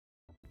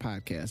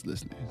podcast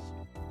listeners,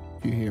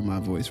 if you hear my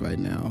voice right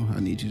now, I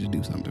need you to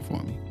do something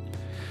for me.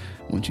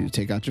 I want you to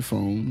take out your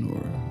phone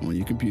or on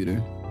your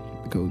computer,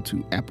 go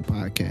to Apple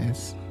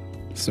Podcasts,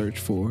 search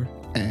for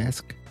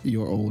Ask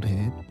Your Old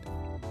Head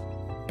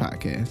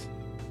podcast.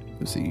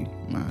 You'll see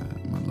my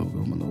logo,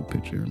 my little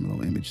picture, my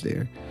little image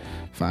there.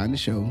 Find the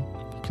show.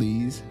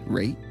 Please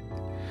rate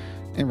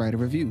and write a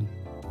review.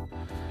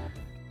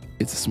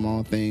 It's a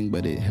small thing,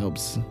 but it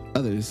helps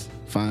others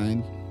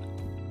find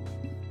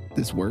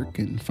this work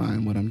and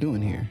find what I'm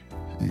doing here.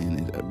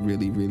 And it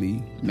really,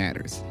 really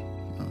matters,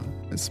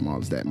 as small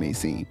as that may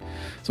seem.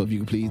 So if you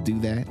could please do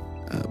that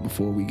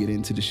before we get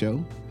into the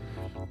show,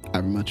 I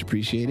would much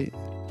appreciate it.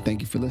 Thank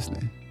you for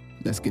listening.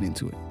 Let's get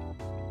into it.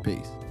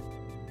 Peace.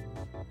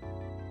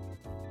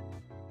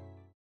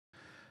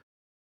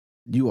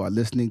 You are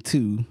listening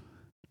to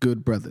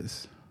Good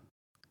Brothers.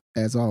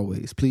 As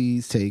always,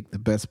 please take the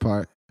best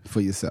part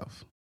for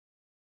yourself.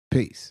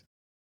 Peace.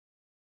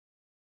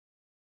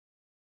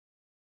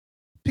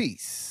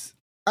 Peace.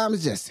 I'm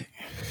Jesse.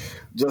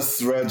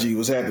 Justice Raji,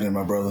 what's happening,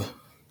 my brother?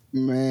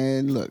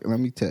 Man, look, let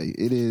me tell you,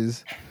 it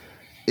is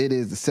the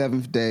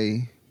 7th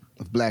day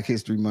of Black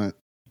History Month,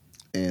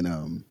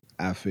 and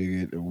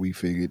we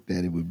figured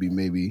that it would be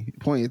maybe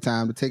plenty of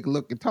time to take a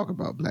look and talk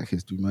about Black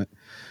History Month.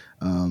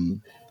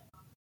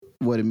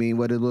 What it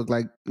look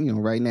like,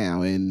 right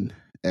now. And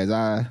as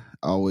I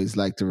always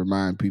like to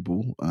remind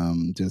people,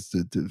 just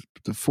to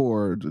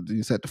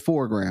set the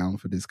foreground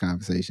for this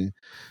conversation,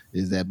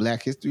 is that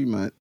Black History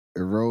Month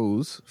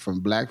arose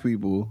from Black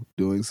people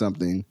doing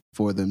something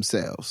for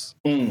themselves,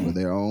 for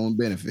their own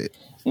benefit.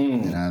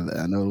 And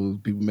I know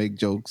people make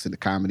jokes in the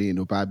comedy, and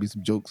there'll probably be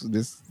some jokes in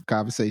this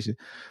conversation.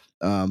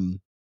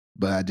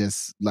 But I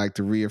just like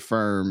to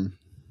reaffirm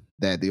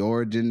that the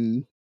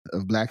origin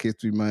of Black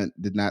History Month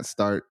did not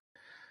start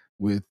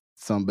with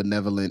some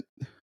benevolent,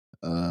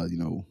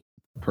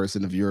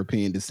 person of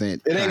European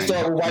descent. It ain't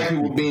start with white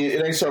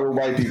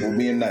people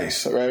being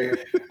nice, right?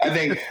 I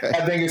think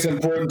it's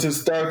important to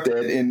start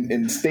that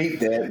and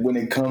state that when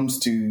it comes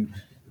to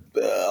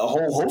a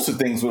whole host of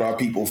things with our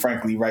people,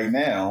 frankly, right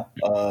now.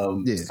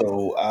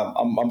 So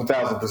I'm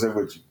 1,000%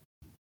 with you.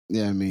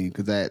 Yeah, I mean,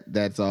 because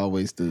that's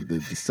always the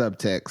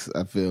subtext,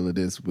 I feel, of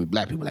this with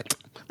Black people. Like,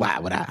 why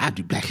would I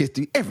do Black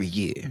History every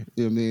year?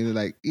 You know what I mean? They're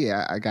like,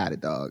 yeah, I got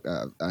it, dog.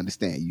 I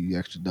understand you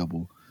extra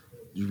double.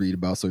 You read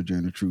about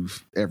Sojourner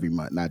Truth every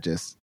month, not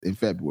just in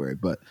February.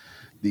 But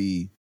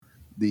the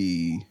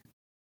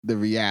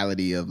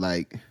reality of,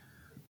 like,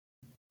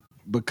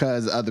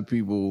 because other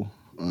people,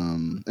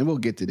 and we'll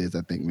get to this,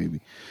 I think,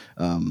 maybe.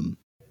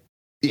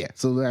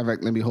 So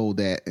let me hold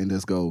that and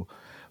just go.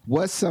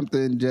 What's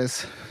something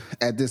just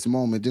at this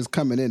moment, just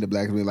coming into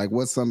Black History, like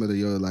what's some of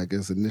your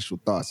initial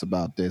thoughts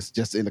about this,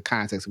 just in the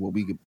context of what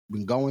we've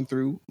been going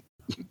through,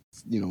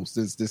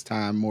 since this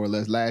time more or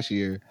less last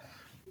year,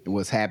 and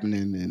what's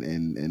happening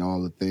and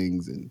all the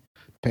things and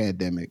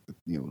pandemic,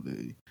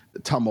 the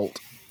tumult,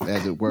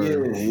 as it were, you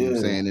know what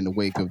I'm saying, in the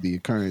wake of the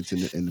occurrence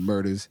and the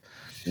murders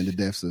and the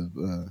deaths of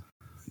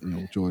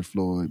George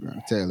Floyd,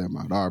 Breonna Taylor,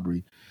 Ahmaud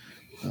Arbery.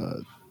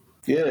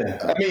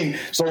 I mean,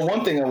 so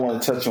one thing I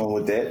want to touch on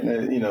with that,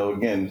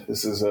 again,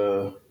 this is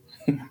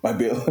might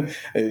be a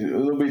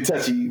little bit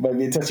touchy, might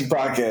be a touchy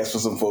podcast for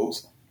some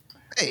folks.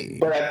 Hey.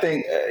 But I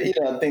think,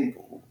 I think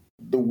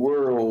the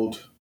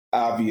world,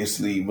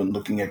 obviously, when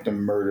looking at the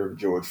murder of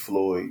George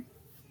Floyd,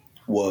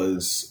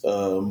 was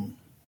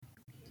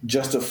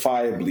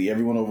justifiably,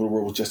 everyone over the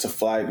world was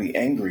justifiably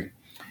angry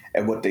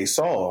at what they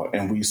saw.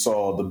 And we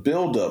saw the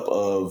buildup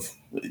of,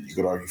 you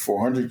could argue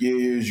 400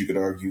 years, you could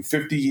argue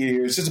 50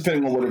 years, just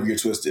depending on whatever your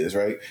twist is,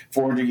 right?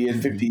 400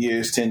 years, 50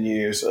 years, 10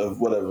 years of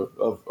whatever,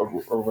 of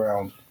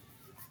around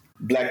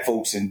Black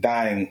folks and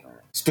dying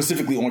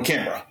specifically on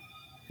camera,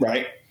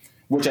 right?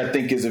 Which I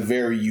think is a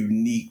very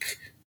unique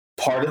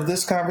part of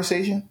this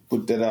conversation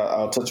that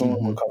I'll touch on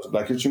when it comes to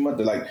Black History Month.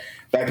 That, like,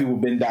 Black people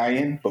have been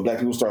dying, but Black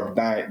people started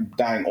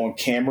dying on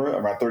camera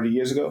around 30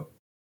 years ago.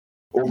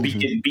 Or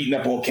getting beaten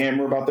up on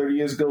camera about 30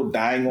 years ago,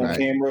 dying on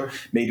camera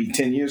maybe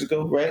 10 years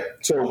ago, right?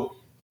 So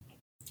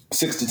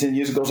 6 to 10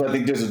 years ago. So I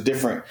think there's a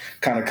different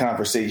kind of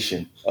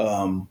conversation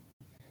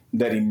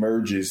that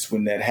emerges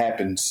when that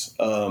happens,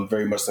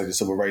 very much like the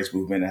Civil Rights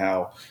Movement and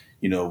how,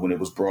 when it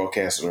was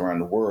broadcasted around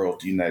the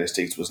world, the United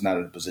States was not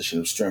in a position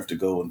of strength to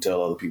go and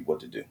tell other people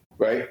what to do,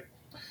 right?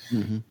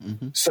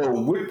 So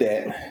with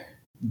that,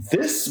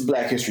 this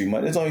Black History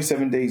Month, it's only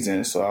 7 days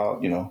in, so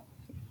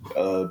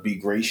I'll, be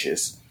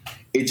gracious.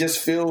 It just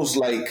feels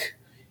like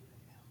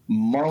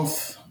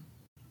month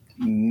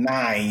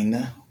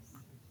 9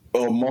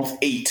 or month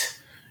 8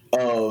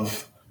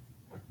 of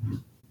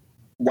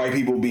white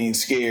people being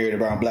scared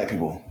about Black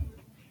people.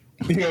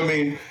 You know what I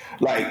mean?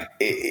 Like,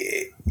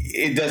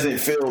 it doesn't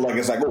feel like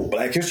it's like, oh,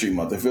 Black History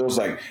Month. It feels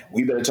like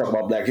we better talk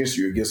about Black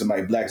history or give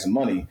somebody Black some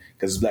money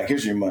because it's Black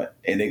History Month,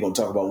 and they're going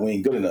to talk about we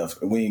ain't good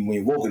enough and we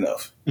ain't woke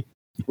enough.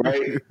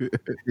 Right?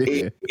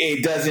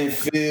 It doesn't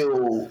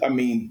feel, I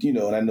mean,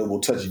 and I know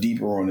we'll touch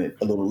deeper on it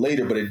a little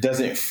later, but it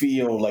doesn't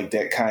feel like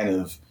that kind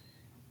of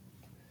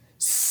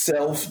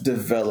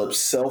self-developed,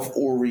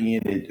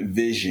 self-oriented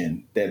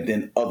vision that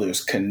then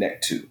others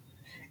connect to.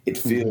 It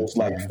feels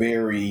like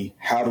very,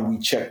 how do we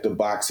check the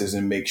boxes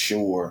and make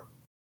sure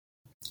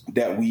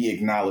that we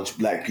acknowledge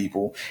Black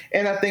people?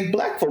 And I think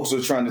Black folks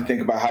are trying to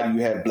think about how do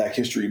you have Black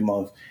History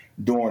Month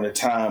during a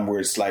time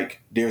where it's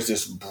like there's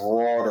this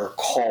broader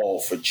call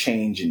for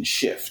change and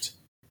shift,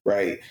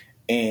 right?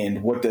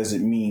 And what does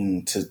it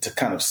mean to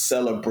kind of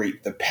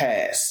celebrate the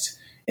past?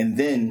 And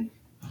then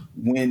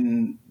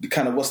when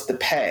kind of what's the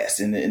past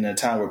in a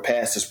time where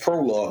past is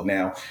prologue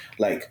now,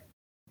 like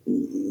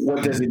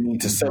what does it mean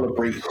to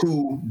celebrate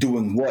who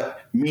doing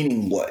what,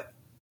 meaning what,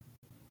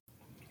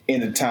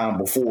 in a time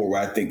before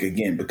where I think,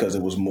 again, because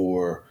it was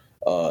more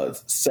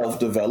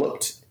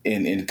self-developed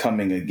and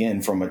coming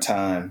again from a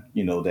time,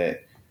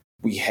 that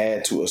we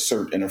had to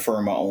assert and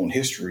affirm our own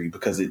history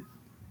because it,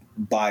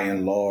 by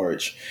and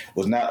large,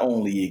 was not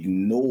only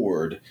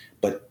ignored,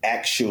 but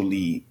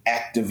actually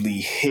actively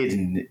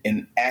hidden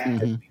and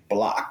actively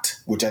blocked,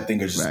 which I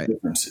think are just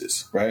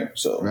differences, right?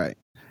 So, right.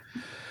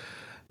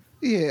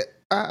 Yeah.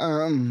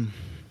 I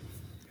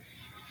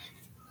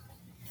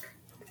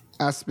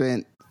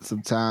spent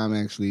some time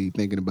actually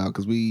thinking about,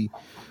 because we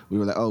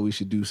were like, oh, we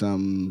should do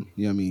something,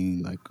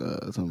 like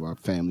some of our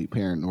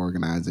parent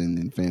organizing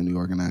and family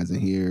organizing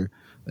here.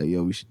 Like,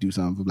 we should do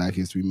something for Black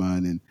History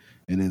Month, and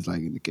it's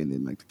like, and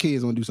then like the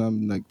kids want to do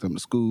something, like some of the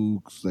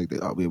schools, like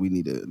we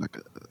need to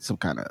some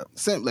kind of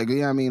like,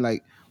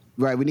 like,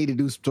 right, we need to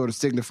do some sort of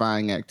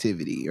signifying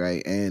activity,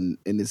 right? And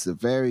it's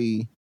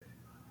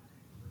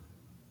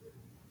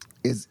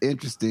it's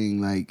interesting,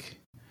 like,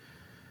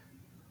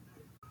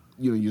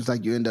 it's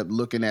like you end up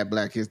looking at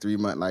Black History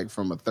Month like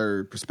from a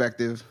third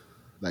perspective,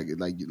 like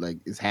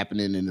it's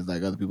happening, and it's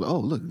like other people, oh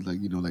look, like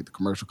like the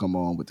commercial come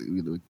on with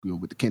the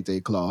with the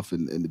kente cloth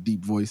and the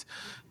deep voice,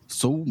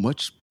 so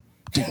much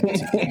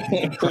dignity,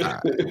 pride.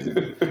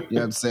 You know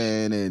what I'm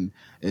saying? And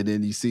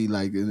then you see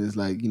like, and it's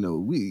like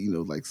we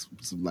like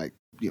some like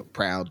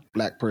proud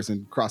Black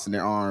person crossing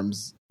their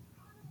arms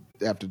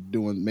after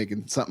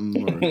making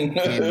something or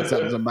handing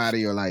something to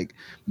somebody, or like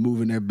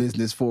moving their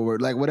business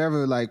forward, like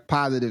whatever, like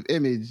positive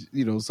image,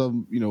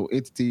 some,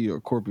 entity or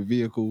corporate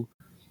vehicle,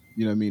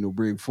 will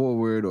bring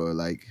forward, or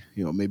like,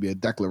 maybe a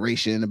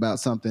declaration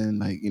about something,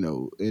 like,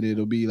 and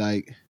it'll be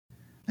like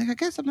I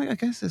guess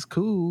it's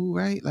cool,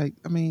 right? Like,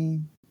 I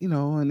mean,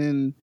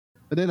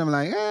 but then I'm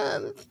like,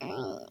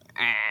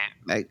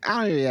 like, I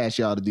don't really ask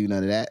y'all to do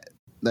none of that.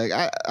 Like,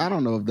 I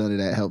don't know if none of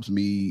that helps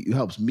me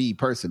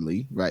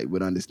personally, right,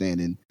 with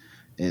understanding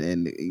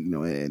and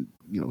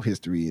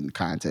history and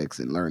context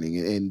and learning,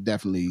 and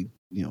definitely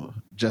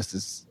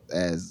justice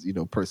as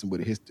person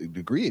with a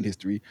degree in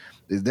history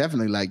is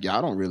definitely like,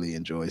 y'all don't really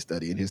enjoy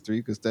studying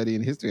history, because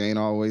studying history ain't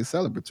always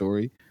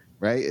celebratory,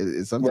 right?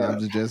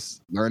 Sometimes it's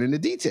just learning the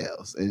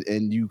details,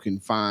 and you can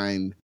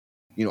find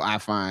I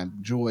find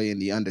joy in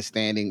the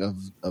understanding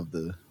of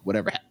the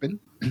whatever happened,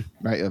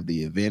 right, of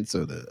the events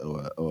or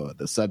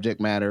the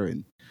subject matter,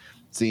 and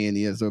seeing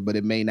the answer, but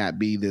it may not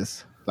be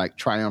this like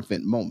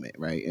triumphant moment,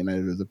 right? And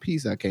there was a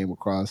piece I came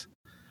across,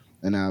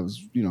 and I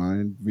was, I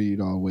didn't read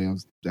it all the way. I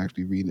was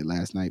actually reading it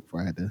last night before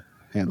I had to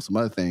handle some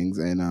other things.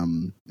 And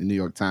the New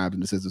York Times,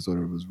 and the sister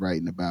sort of was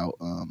writing about,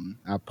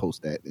 I'll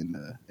post that in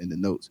the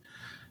notes,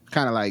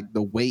 kind of like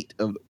the weight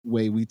of the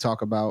way we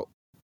talk about,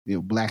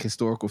 Black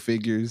historical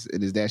figures.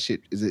 And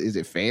is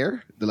it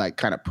fair to like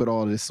kind of put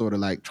all this sort of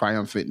like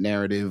triumphant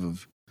narrative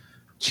of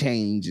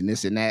change and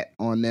this and that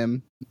on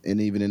them?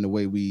 And even in the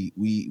way we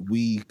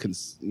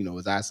as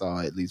I saw,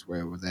 at least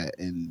where it was at,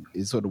 and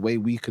it's sort of the way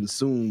we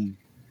consume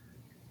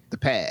the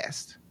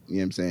past, you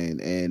know what I'm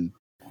saying? And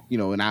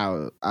and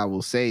I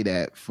will say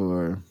that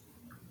for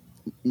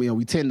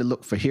we tend to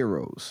look for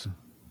heroes,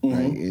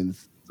 right? And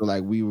so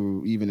like we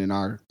were, even in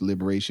our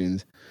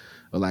deliberations,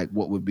 or like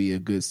what would be a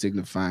good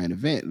signifying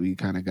event, we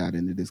kind of got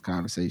into this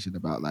conversation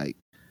about like,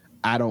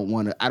 I don't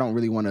want to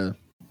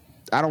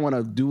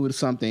do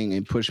something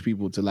and push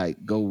people to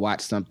like go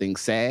watch something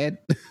sad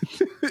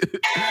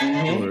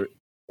or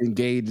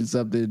engage in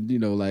something,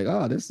 like,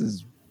 oh, this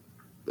is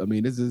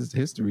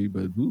history,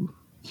 but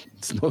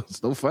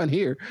it's no fun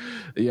here.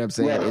 You know what I'm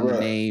saying? In the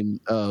name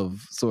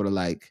of sort of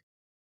like,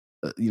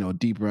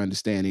 deeper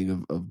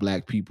understanding of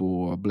Black people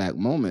or Black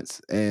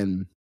moments.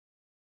 And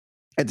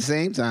at the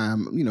same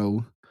time, I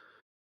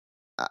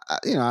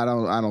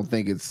don't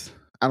think it's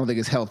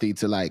healthy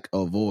to like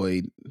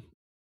avoid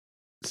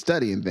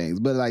studying things.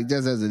 But like,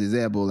 just as an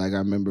example, like I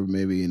remember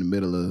maybe in the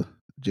middle of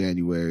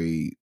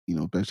January,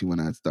 especially when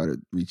I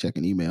started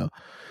rechecking email,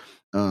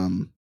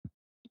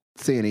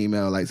 seeing an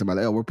email like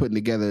somebody like, oh, we're putting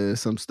together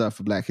some stuff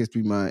for Black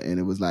History Month, and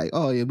it was like,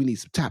 oh yeah, we need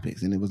some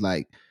topics, and it was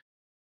like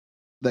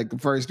the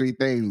first three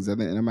things, I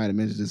think, and I might have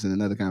mentioned this in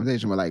another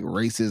conversation, were like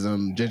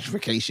racism,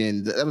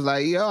 gentrification. I was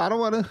like, yo, I don't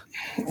want to.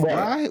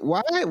 Why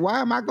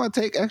am I going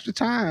to take extra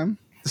time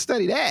to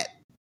study that?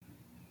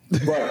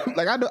 Right.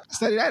 Like I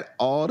study that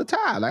all the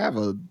time. Like I have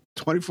a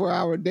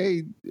 24-hour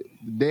day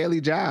daily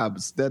job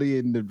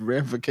studying the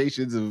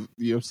ramifications of,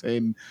 you know what I'm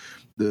saying,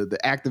 the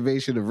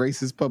activation of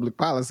racist public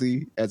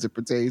policy as it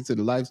pertains to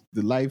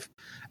the life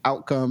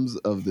outcomes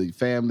of the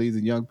families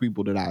and young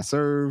people that I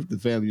serve, the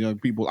family and young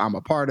people I'm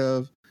a part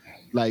of.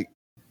 Like,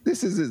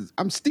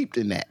 I'm steeped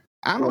in that.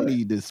 I don't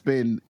need to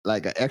spend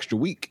like an extra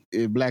week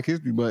in Black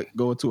History Month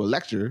going to a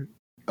lecture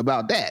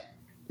about that,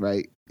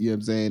 right? You know what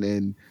I'm saying?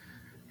 And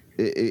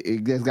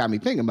it just got me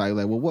thinking about it,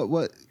 like, well,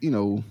 what you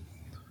know,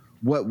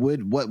 what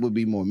would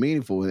be more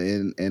meaningful?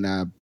 And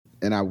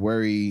I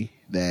worry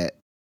that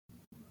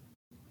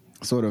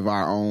sort of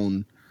our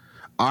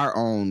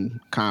own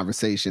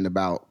conversation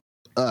about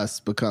us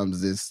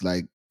becomes this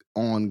like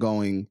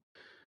ongoing,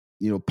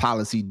 you know,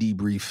 policy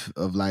debrief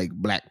of like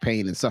Black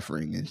pain and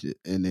suffering and shit,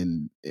 and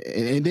then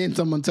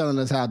someone telling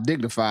us how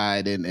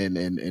dignified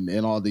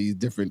and all these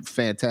different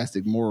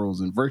fantastic morals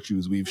and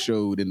virtues we've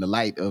showed in the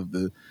light of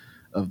the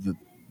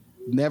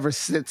never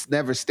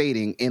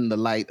stating in the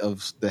light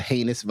of the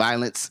heinous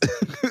violence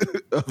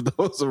of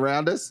those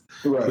around us,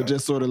 right. But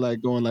just sort of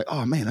like going like,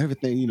 oh man,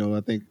 everything, you know, I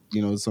think,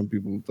 you know, some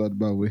people thought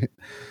about with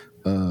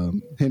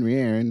Henry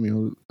Aaron,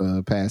 you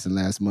know, passing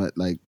last month,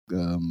 like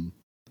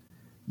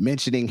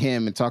mentioning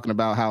him and talking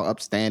about how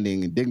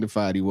upstanding and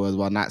dignified he was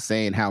while not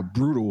saying how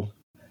brutal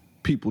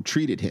people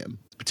treated him,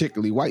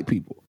 particularly white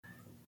people.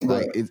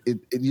 Right. Like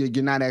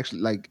you're not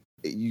actually like,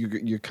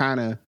 you're kind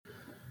of,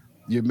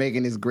 you're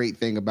making this great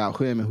thing about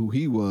him and who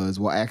he was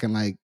while acting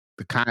like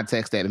the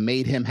context that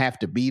made him have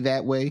to be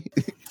that way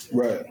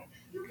right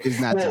is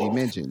not to be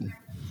mentioned.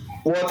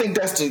 Well, I think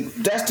that's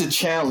the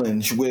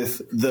challenge with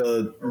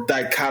the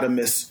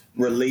dichotomous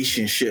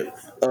relationship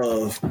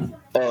of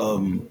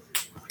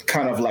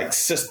kind of like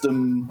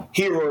system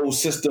hero,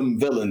 system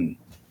villain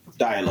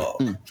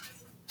dialogue.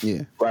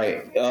 Yeah.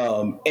 Right.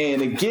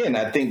 And again,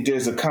 I think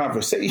there's a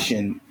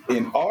conversation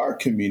in our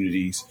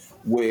communities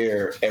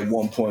where at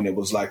one point it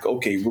was like,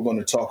 okay, we're going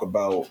to talk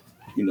about,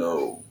 you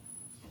know,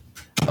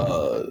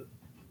 El-Hajj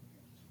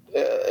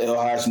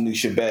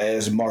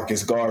Shabazz,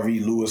 Marcus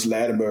Garvey, Lewis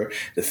Latimer,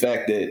 the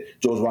fact that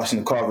George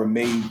Washington Carver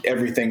made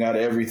everything out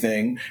of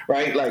everything,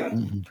 right? Like,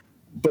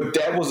 but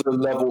that was a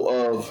level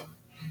of,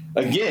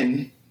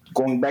 again,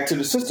 going back to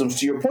the systems,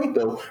 to your point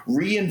though,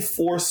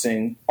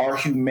 reinforcing our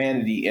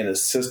humanity in a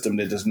system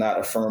that does not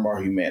affirm our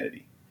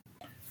humanity.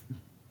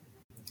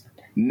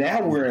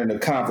 Now we're in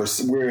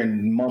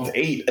month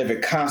 8 of a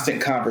constant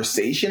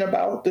conversation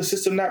about the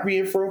system not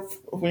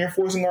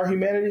reinforcing our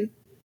humanity.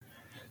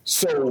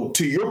 So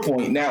to your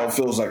point, now it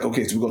feels like,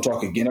 okay, so we're going to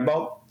talk again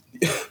about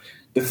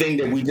the thing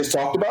that we just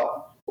talked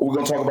about? Or we're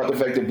going to talk about the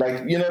fact that,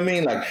 like, you know what I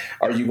mean? Like,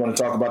 are you going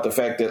to talk about the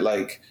fact that,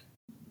 like,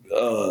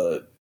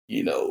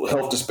 you know,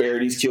 health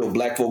disparities killed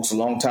Black folks a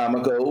long time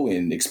ago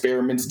and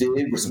experiments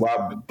did, which is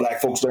why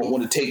Black folks don't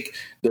want to take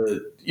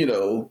the, you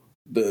know,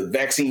 the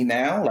vaccine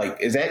now?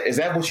 Like, is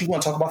that what you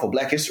want to talk about for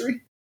Black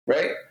history?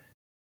 Right?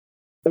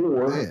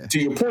 Or to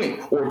your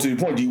point,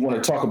 do you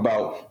want to talk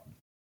about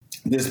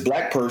this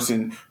Black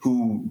person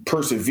who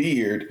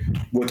persevered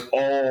with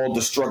all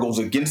the struggles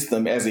against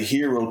them as a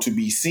hero to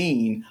be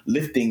seen,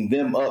 lifting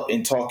them up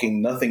and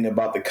talking nothing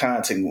about the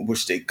context in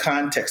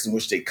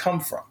which they come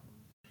from,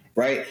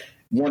 right?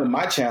 One of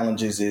my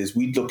challenges is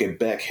we look at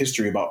Black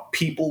history about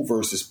people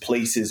versus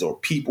places, or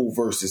people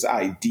versus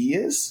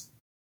ideas,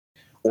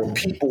 or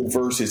people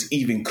versus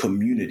even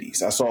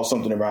communities. I saw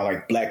something about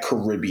like Black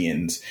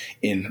Caribbeans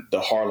in the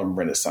Harlem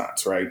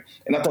Renaissance, right?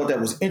 And I thought that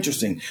was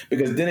interesting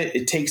because then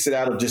it takes it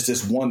out of just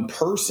this one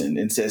person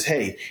and says,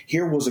 hey,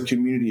 here was a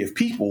community of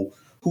people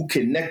who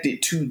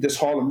connected to this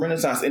Harlem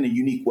Renaissance in a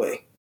unique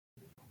way,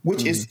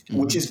 which is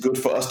good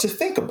for us to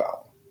think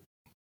about.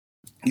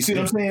 You see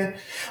what I'm saying?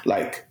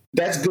 Like,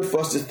 that's good for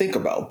us to think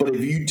about. But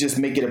if you just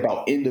make it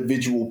about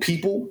individual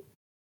people,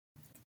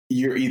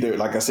 you're either,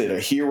 like I said,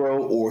 a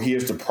hero or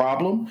here's the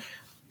problem.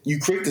 You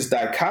create this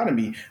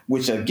dichotomy,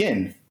 which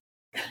again,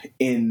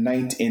 in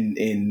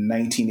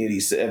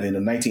 1987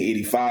 or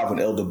 1985, when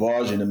El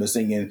DeBarge and them are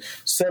singing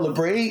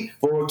 "Celebrate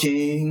for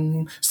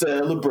King,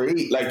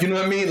 Celebrate," like, you know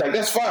what I mean? Like,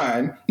 that's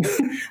fine.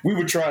 We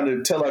were trying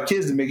to tell our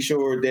kids to make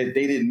sure that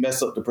they didn't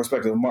mess up the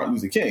perspective of Martin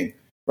Luther King,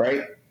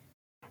 right?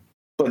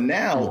 But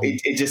now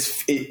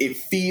it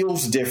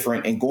feels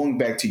different. And going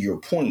back to your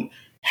point,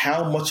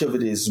 how much of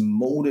it is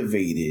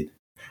motivated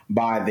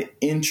by the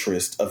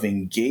interest of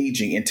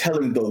engaging and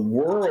telling the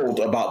world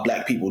about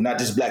Black people, not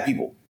just Black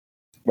people,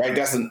 right?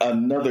 That's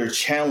another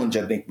challenge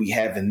I think we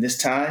have in this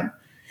time,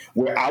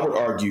 where I would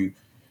argue,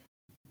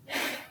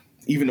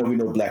 even though we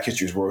know Black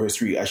history is world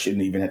history, I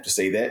shouldn't even have to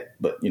say that,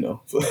 but, you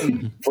know,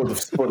 for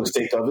the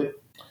sake of it,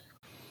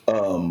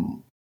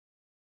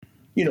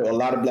 you know, a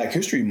lot of Black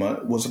History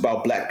Month was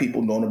about Black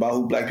people knowing about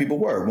who Black people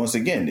were. Once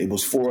again, it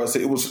was for us.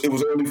 It was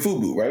early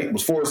FUBU, right? It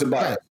was for us and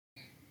by us.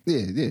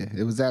 Yeah.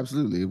 It was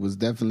absolutely. It was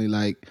definitely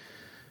like,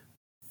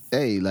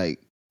 hey,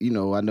 like, you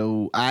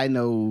know, I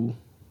know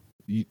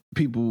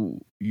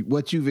people,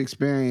 what you've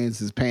experienced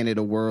has painted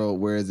a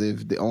world, whereas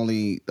if the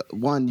only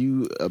one,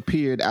 you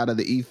appeared out of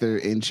the ether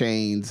in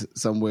chains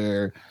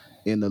somewhere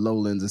in the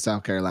lowlands of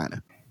South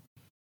Carolina.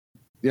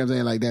 You know what I'm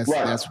saying? Like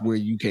Right. that's where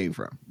you came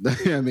from. You know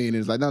what I mean?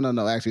 It's like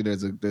no. Actually,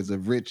 there's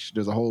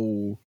a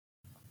whole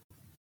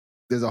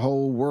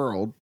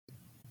world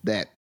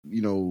that,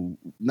 you know,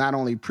 not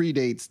only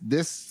predates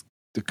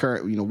the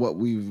current, you know, what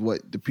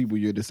the people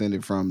you're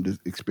descended from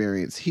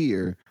experience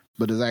here,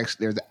 but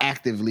there's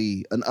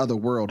actively an other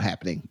world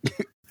happening.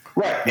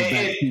 Right.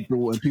 And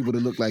people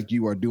that look like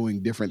you are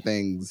doing different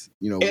things,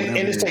 you know, and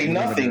to say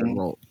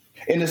nothing.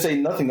 And to say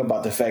nothing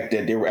about the fact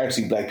that there were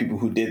actually black people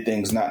who did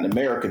things not in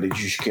America that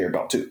you should care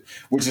about too,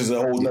 which is a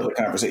whole nother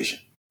conversation,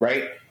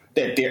 right?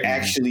 That there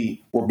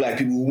actually were black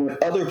people who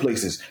went other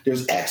places.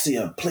 There's actually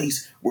a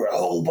place where a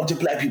whole bunch of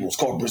black people is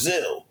called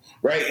Brazil,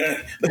 right?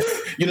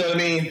 You know what I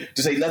mean?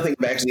 To say nothing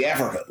of actually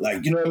Africa,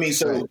 like, you know what I mean?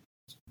 So,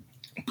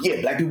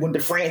 yeah, black people went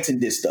to France and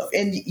did stuff.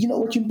 And you know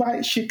what, you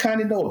should kind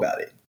of know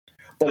about it.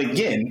 But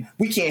again,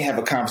 we can't have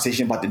a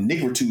conversation about the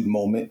nigritude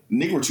movement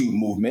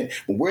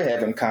when we're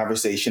having a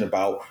conversation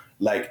about,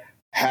 like,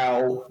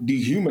 how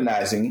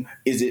dehumanizing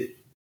is it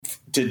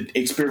to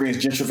experience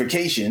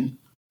gentrification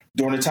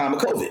during the time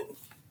of COVID.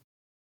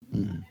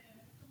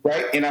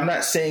 Right? And I'm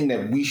not saying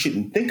that we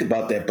shouldn't think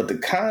about that, but the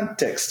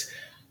context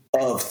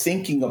of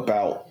thinking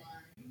about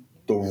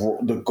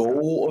the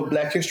goal of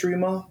Black History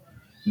Month,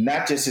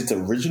 not just its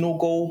original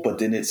goal, but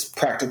then its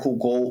practical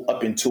goal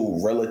up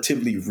until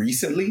relatively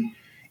recently,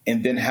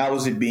 and then how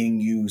is it being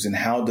used and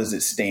how does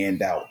it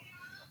stand out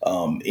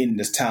in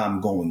this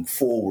time going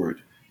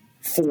forward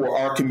for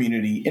our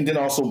community, and then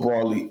also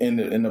broadly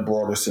in a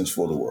broader sense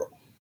for the world.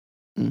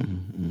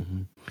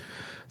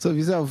 So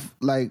yourself,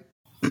 like,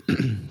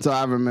 so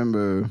I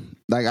remember,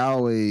 like,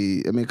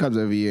 it comes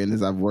every year, and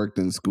as I've worked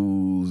in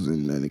schools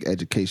and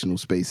educational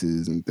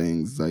spaces and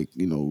things, like,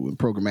 you know, in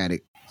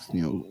programmatic,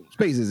 you know,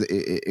 spaces,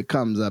 it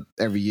comes up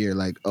every year,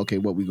 like, okay,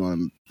 what are we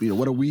going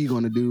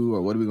to do,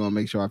 or what are we going to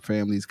make sure our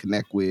families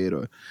connect with,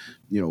 or,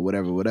 you know,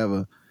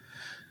 whatever.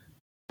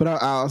 But I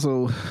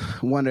also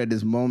wonder at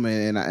this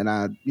moment, and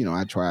I you know,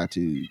 I try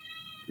to, you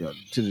know,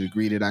 to the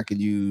degree that I can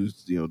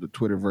use, you know, the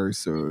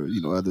Twitterverse or,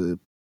 you know, other,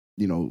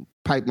 you know,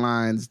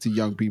 pipelines to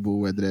young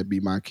people, whether that be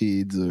my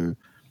kids or,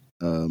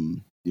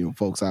 you know,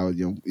 folks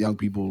young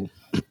people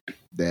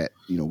that,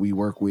 you know, we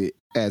work with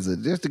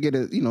just to get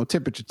a, you know,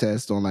 temperature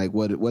test on, like,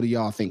 what are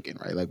y'all thinking,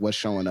 right? Like, what's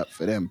showing up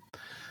for them,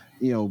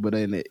 you know. But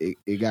then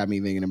it got me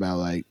thinking about,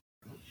 like,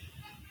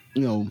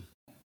 you know,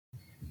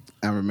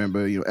 I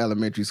remember, you know,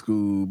 elementary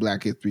school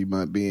Black History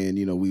Month being,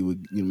 you know, we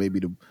would, you know, maybe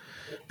the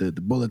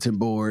bulletin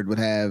board would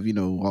have, you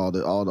know, all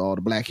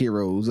the Black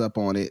heroes up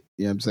on it,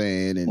 you know what I'm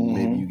saying? And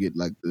maybe you get,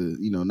 like, the,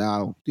 you know,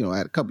 now, you know, I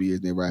had a couple years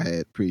there where I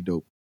had pretty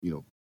dope, you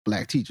know,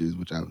 Black teachers,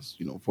 which I was,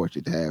 you know,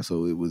 fortunate to have.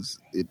 So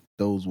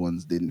those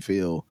ones didn't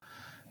feel,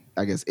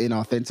 I guess,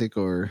 inauthentic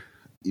or,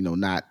 you know,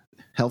 not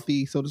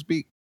healthy, so to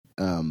speak.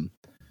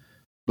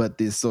 But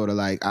this sort of,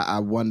 like, I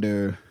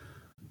wonder,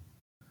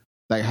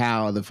 like,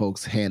 how the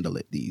folks handle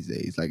it these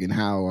days, like, and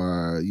how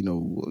are, you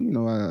know, I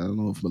don't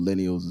know if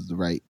millennials is the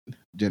right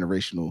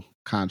generational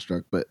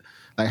construct, but,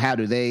 like, how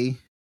do they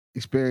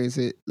experience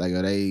it? Like,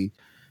 are they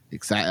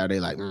excited? Are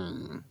they like,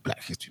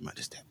 Black History Month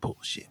is that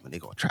bullshit when they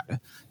gonna try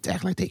to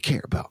act like they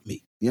care about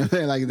me? You know what I'm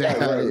saying? Like, is that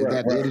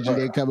the energy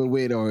they coming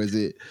with, or is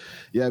it?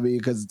 Yeah, I mean,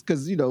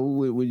 because you know,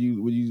 when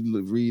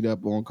you read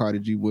up on Carter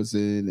G.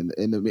 Woodson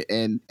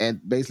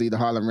and basically the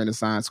Harlem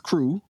Renaissance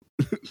crew,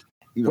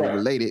 you know,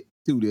 related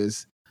to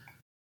this.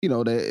 You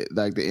know, the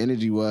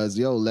energy was,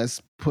 yo,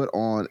 let's put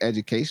on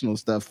educational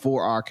stuff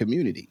for our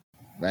community,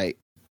 right?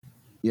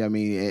 Yeah, you know what I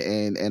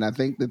mean, and I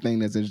think the thing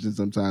that's interesting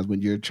sometimes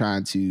when you're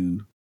trying to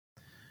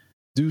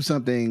do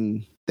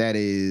something that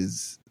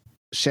is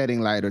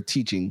shedding light or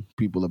teaching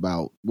people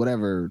about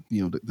whatever,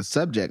 you know, the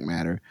subject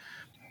matter,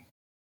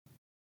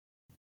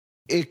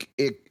 it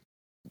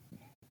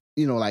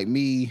you know, like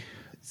me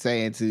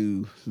saying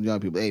to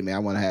young people, hey man, I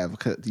want to have,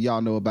 do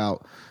y'all know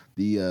about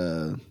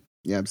the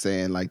you know what I'm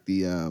saying, like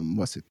the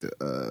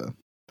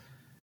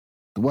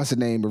what's the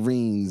name,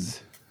 Marines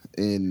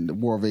in the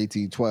War of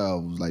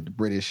 1812, like the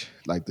British,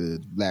 like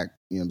the black,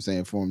 you know what I'm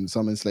saying, formed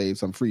some enslaved,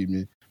 some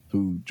freedmen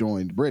who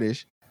joined the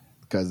British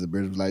because the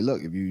British was like,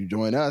 look, if you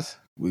join us,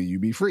 will you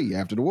be free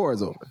after the war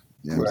is over?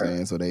 You know what I'm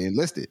saying? So they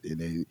enlisted, and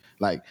they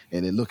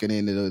and then looking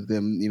into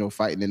them, you know,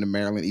 fighting in the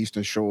Maryland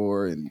Eastern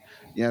Shore, and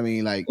you know what I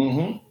mean, like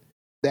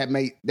that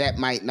might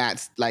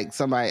not, like,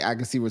 somebody, I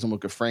can see where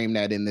someone could frame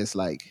that in this,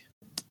 like,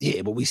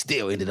 yeah, but we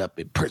still ended up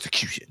in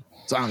persecution.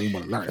 So I don't even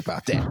want to learn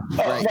about that.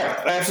 Right?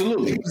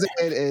 Absolutely.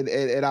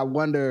 And I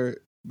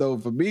wonder, though,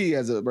 for me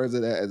as a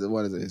person, as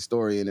a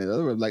historian, and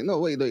other, like, no,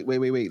 wait.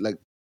 Like,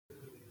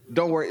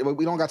 don't worry.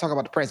 We don't got to talk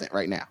about the present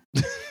right now.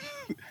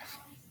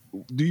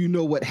 Do you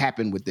know what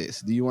happened with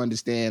this? Do you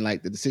understand,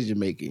 like, the decision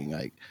making?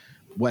 Like,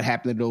 what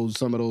happened to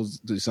some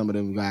of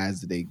them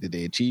guys? Did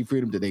they achieve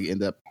freedom? Did they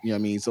end up, you know what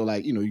I mean? So,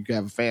 like, you know, you can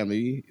have a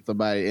family.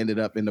 Somebody ended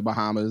up in the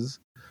Bahamas,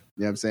 you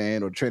know what I'm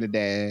saying, or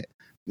Trinidad.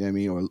 You know what I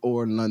mean,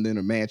 or London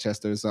or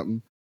Manchester or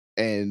something,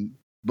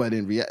 but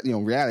in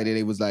reality,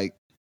 they was like,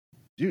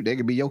 dude, they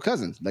could be your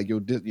cousins, like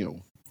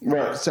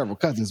several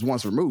cousins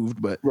once removed,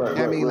 but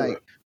I mean,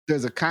 like,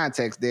 there's a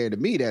context there to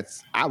me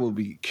that's I would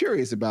be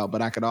curious about,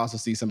 but I could also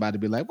see somebody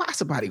be like, why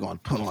somebody going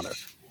to put on a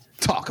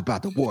talk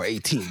about the War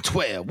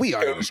 1812? We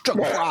are in the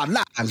struggle for our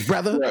lives,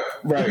 brother.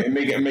 Right. And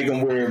make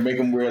them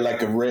wear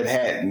like a red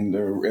hat and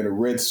a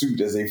red suit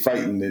as they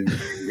fighting, and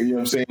you know what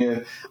I'm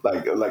saying,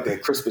 like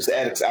that Crispus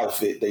Attucks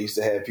outfit they used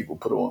to have people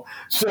put on.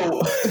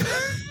 So.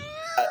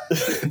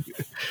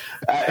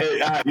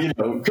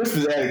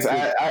 Crispus Attucks.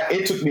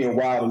 It took me a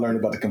while to learn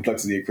about the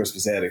complexity of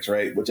Crispus Attucks,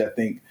 right? Which I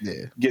think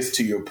gets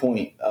to your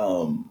point.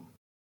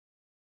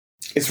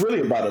 It's really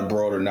about a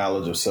broader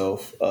knowledge of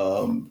self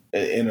and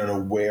an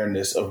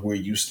awareness of where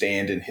you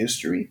stand in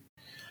history.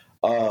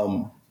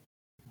 I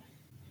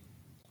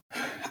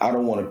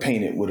don't want to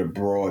paint it with a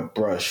broad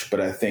brush, but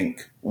I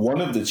think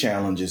one of the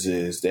challenges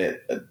is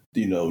that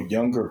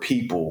younger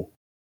people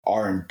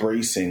are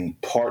embracing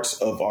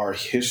parts of our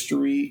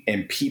history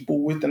and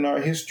people within our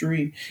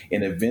history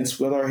and events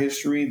with our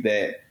history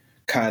that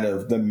kind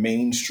of the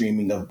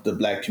mainstreaming of the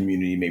Black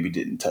community maybe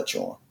didn't touch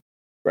on,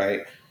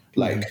 right?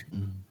 Like,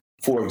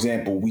 for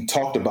example, we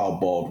talked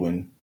about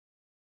Baldwin,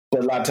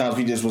 but a lot of times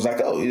we just was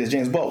like, oh, it's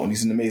James Baldwin.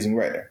 He's an amazing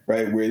writer,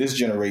 right? Where this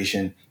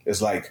generation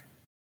is like,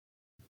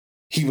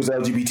 he was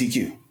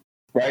LGBTQ,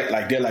 right?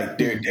 Like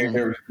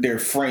they're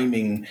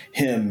framing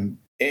him,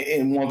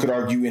 and one could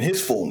argue in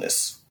his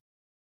fullness,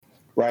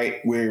 right?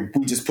 Where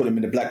we just put him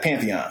in the Black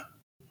Pantheon,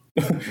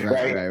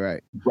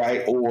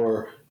 right?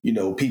 Or,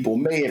 people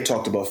may have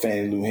talked about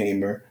Fannie Lou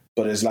Hamer,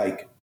 but it's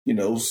like,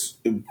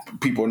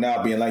 people are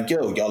now being like,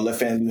 yo, y'all left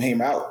Fannie Lou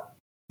Hamer out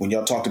when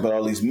y'all talked about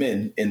all these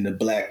men in the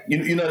Black,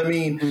 you know what I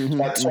mean?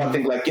 So I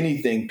think like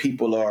anything,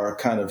 people are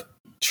kind of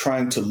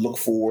trying to look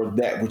for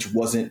that which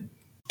wasn't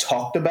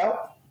talked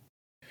about,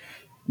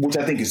 which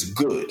I think is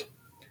good.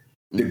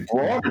 The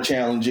broader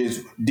challenge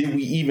is, did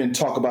we even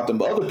talk about the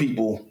other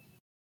people?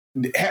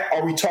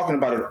 Are we talking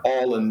about it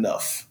all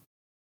enough,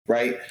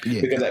 right?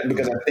 Yeah.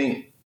 Because I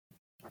think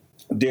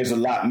there's a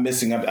lot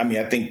missing. I mean,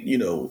 I think,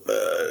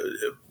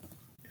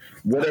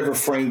 whatever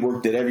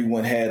framework that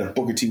everyone had of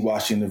Booker T.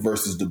 Washington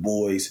versus Du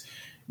Bois,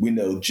 we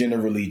know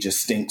generally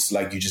just stinks.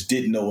 Like you just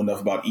didn't know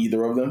enough about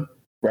either of them,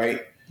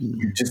 right?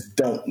 You just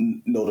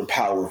don't know the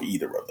power of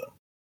either of them.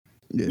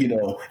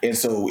 Yeah. And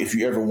so if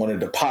you ever wanted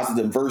to posit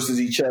them versus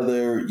each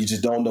other, you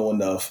just don't know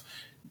enough.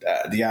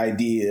 The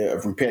idea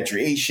of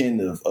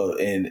repatriation and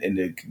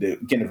the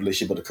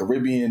relationship of the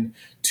Caribbean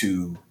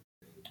to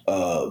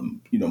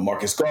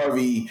Marcus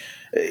Garvey,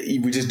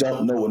 we just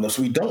don't know enough.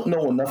 So we don't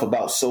know enough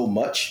about so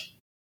much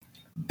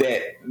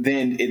that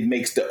then it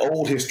makes the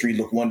old history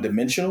look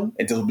one-dimensional,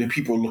 and there'll be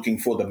people looking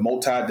for the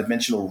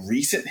multi-dimensional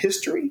recent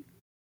history,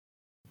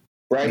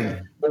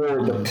 right?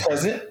 Or the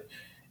present.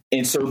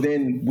 And so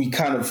then we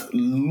kind of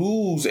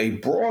lose a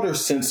broader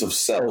sense of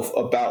self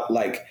about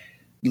like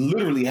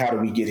literally how do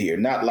we get here?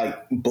 Not like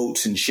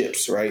boats and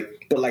ships, right?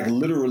 But like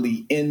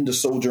literally in the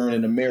sojourn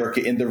in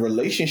America, in the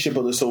relationship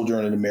of the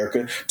sojourn in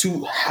America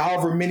to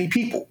however many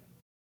people,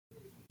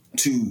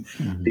 to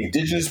the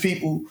indigenous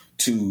people,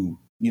 to,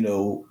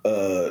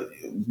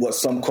 what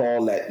some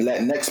call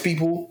Latinx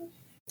people.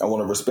 I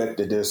want to respect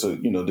that there's a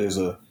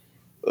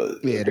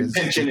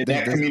tension in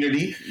that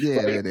community.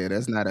 Yeah,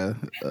 that's not a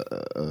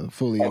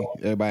fully,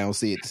 everybody don't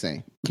see it the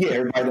same. Yeah,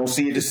 everybody don't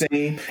see it the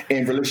same.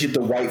 In relationship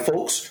to white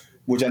folks,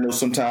 which I know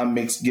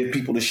sometimes give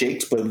people the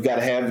shakes, but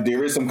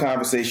there is some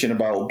conversation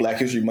about Black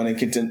History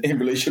Month in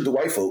relationship to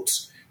white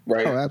folks,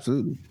 right? Oh,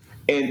 absolutely.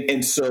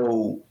 And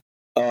so,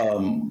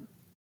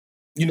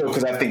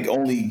 because I think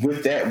only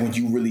with that would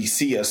you really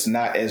see us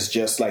not as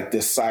just like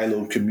this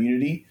siloed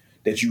community,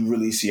 that you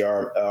really see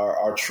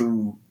our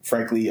true,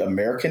 frankly,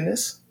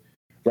 Americanness.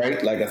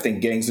 Right? Like I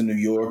think Gangs of New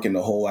York and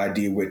the whole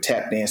idea where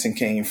tap dancing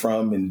came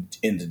from and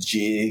the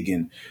jig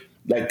and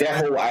like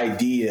that whole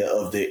idea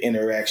of the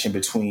interaction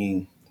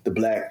between the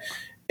Black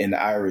and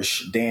the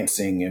Irish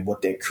dancing and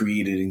what that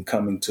created in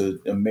coming to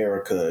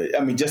America.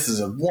 I mean, just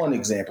as one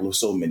example of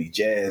so many,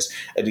 jazz,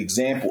 an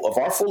example of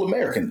our full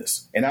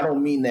Americanness. And I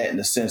don't mean that in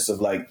the sense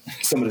of like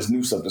some of this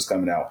new stuff that's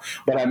coming out,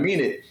 but I mean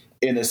it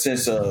in a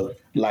sense of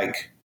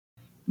like,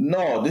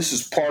 no, this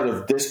is part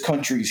of this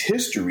country's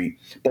history.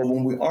 But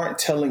when we aren't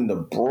telling the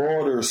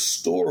broader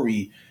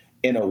story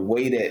in a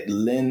way that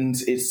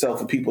lends itself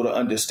for people to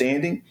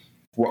understanding,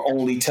 we're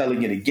only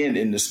telling it again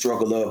in the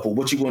struggle of, well,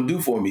 what you going to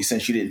do for me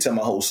since you didn't tell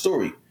my whole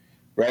story,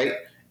 right?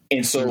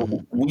 And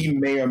so we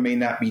may or may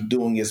not be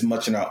doing as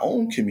much in our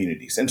own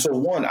communities. And so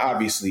one,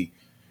 obviously,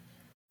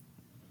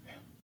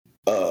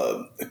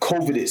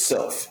 COVID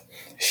itself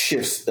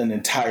shifts an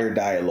entire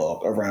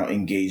dialogue around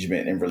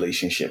engagement and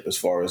relationship as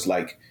far as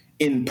like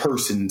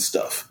in-person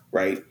stuff,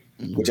 right?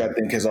 Which I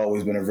think has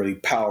always been a really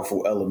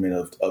powerful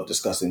element of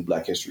discussing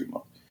Black History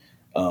Month,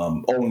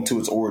 owing to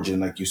its origin,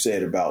 like you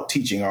said, about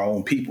teaching our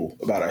own people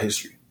about our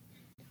history.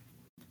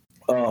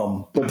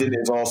 But then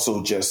there's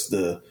also just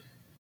the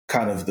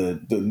kind of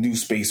the new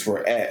space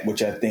we're at,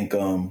 which I think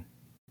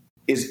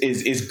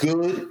is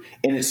good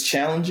and it's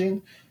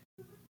challenging.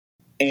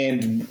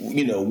 And,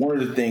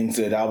 one of the things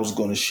that I was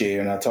going to share,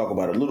 and I'll talk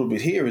about a little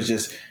bit here, is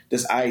just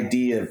this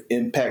idea of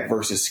impact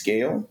versus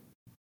scale.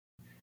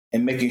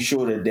 and making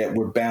sure that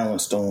we're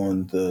balanced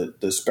on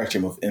the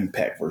spectrum of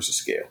impact versus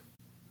scale.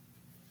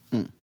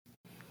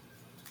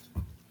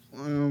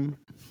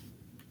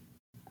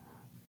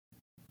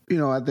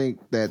 I think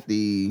that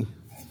we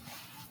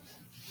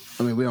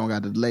don't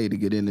got the delay to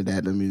get into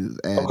that. Let me just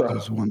add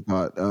just one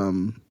thought.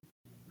 As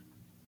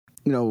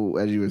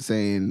you were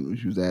saying,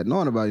 she was adding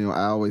on about,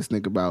 I always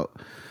think about,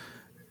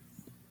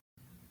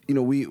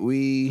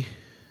 we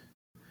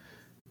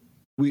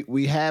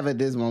have at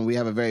this moment, we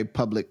have a very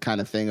public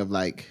kind of thing of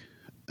like,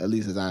 at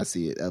least as I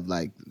see it, of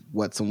like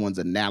what someone's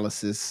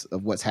analysis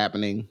of what's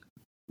happening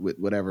with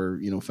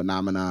whatever,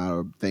 phenomena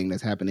or thing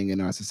that's happening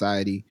in our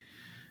society.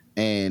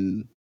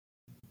 And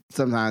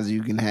sometimes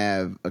you can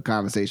have a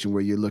conversation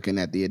where you're looking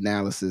at the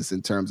analysis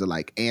in terms of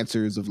like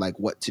answers of like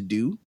what to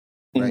do,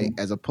 right?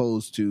 As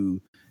opposed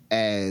to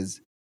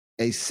as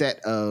a set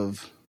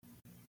of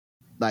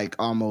like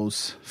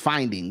almost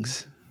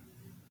findings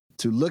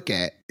to look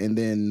at and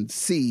then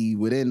see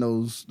within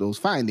those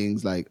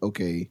findings, like,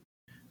 okay,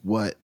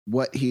 what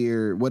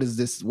is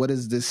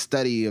this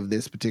study of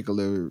this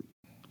particular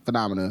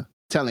phenomena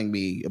telling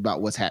me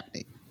about what's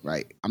happening,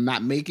 right? I'm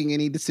not making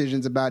any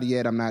decisions about it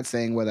yet. I'm not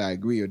saying whether I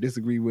agree or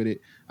disagree with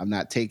it. I'm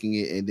not taking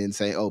it and then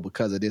saying, oh,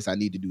 because of this, I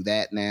need to do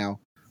that now,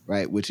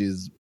 right? Which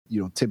is,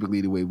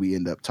 typically the way we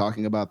end up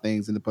talking about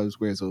things in the public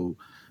square. So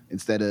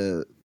instead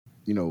of,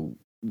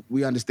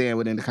 we understand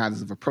within the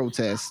context of a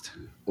protest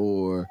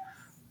or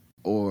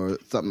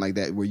something like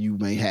that, where you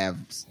may have,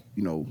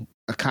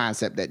 a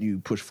concept that you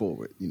push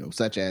forward,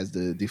 such as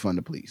the defund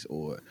the police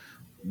or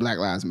Black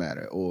Lives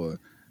Matter or,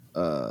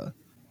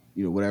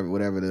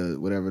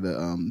 whatever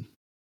the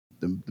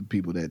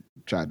people that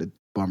tried to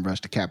bum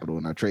rush the Capitol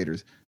and our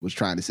traitors was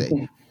trying to say.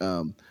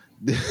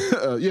 The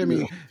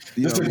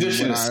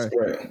traditionalists,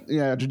 right?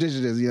 Yeah,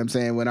 traditionalists. You know what I'm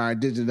saying? When our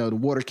indigenous, the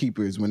water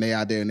keepers, when they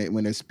out there and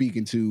when they're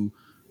speaking to,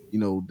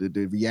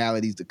 the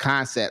realities, the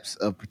concepts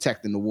of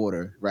protecting the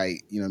water,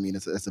 right?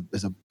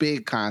 It's a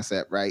big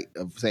concept, right?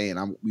 Of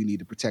saying we need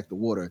to protect the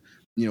water,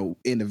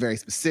 in the very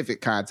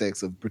specific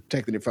context of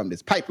protecting it from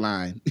this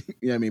pipeline.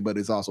 But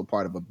it's also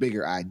part of a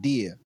bigger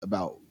idea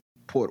about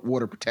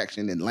water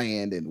protection and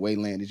land and way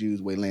land is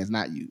used, way land's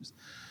not used.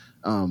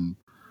 And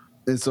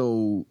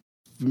so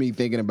for me,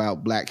 thinking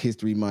about Black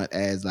History Month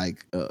as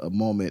like a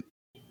moment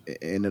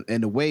and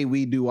the way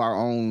we do our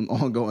own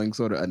ongoing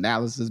sort of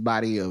analysis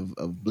body of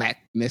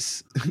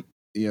Blackness,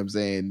 you know what I'm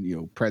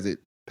saying? Present,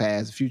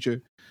 past,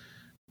 future,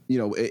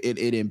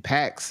 it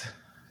impacts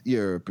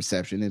your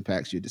perception,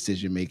 impacts your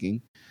decision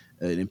making.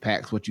 It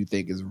impacts what you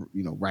think is,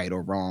 right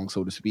or wrong,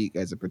 so to speak,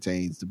 as it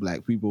pertains to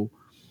Black people.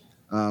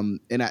 And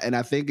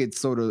I think it's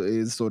sort of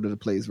the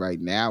place right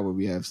now where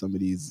we have some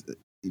of these,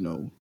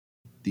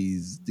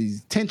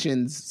 these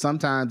tensions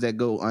sometimes that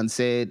go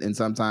unsaid and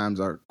sometimes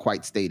are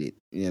quite stated,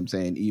 you know what I'm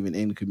saying, even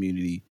in the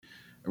community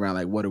around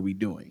like, what are we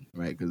doing,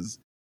 right? Because,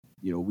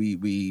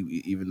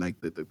 we even like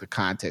the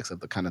context of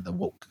the kind of the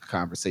woke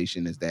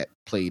conversation as that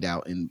played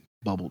out and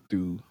bubbled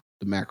through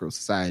the macro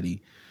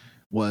society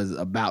was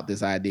about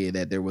this idea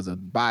that there was a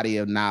body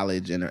of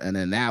knowledge and an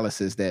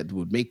analysis that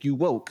would make you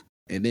woke,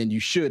 and then you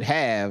should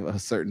have a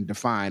certain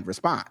defined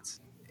response.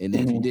 And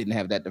then if you didn't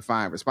have that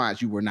defined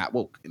response, you were not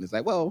woke. And it's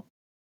like, well,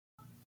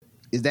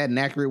 is that an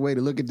accurate way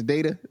to look at the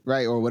data,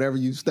 right? Or whatever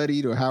you've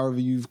studied or however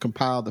you've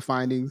compiled the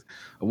findings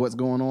of what's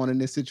going on in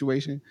this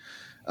situation.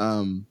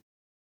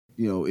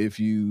 If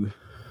you,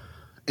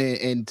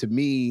 and to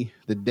me,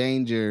 the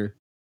danger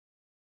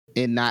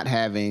in not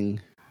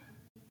having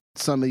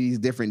some of these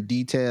different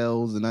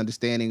details and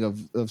understanding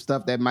of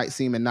stuff that might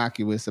seem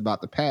innocuous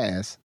about the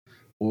past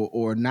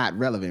or not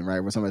relevant, right?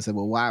 Where somebody said,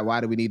 well,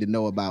 why do we need to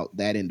know about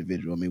that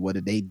individual? I mean, what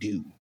did they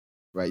do?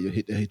 Right? You'll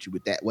hit you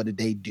with that. What did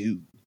they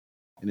do?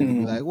 And then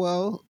you'll be like,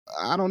 well,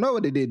 I don't know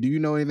what they did. Do you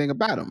know anything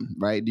about them?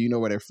 Right? Do you know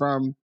where they're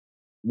from?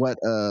 What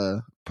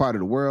part of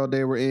the world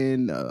they were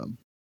in?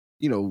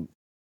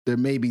 There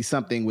may be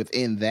something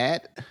within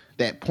that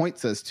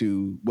points us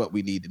to what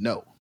we need to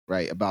know,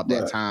 right? About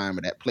that time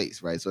or that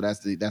place, right? So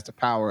that's the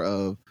power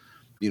of,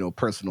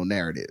 personal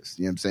narratives.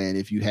 You know what I'm saying?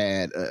 If you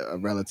had a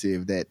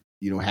relative that,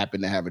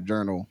 happened to have a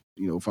journal,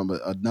 from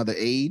another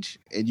age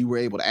and you were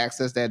able to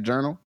access that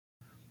journal,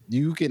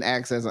 you can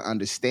access an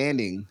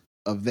understanding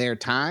of their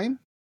time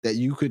that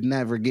you could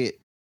never get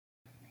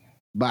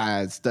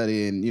by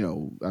studying,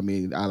 I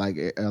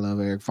love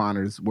Eric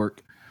Foner's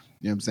work,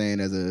 you know what I'm saying,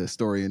 as a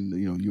historian,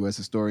 U.S.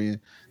 historian.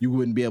 You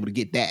wouldn't be able to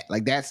get that.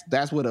 Like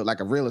that's what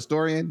a real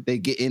historian, they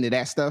get into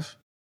that stuff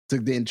to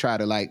then try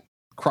to like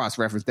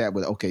cross-reference that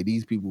with, okay,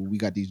 these people, we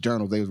got these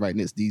journals, they was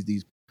writing this,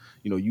 these,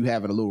 you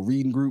having a little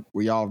reading group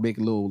where y'all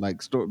making little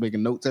like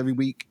making notes every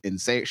week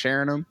and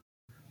sharing them.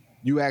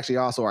 You actually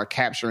also are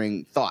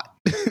capturing thought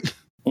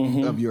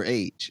of your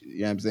age. You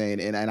know what I'm saying?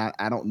 And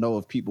I don't know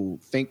if people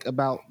think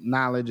about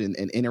knowledge and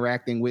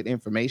interacting with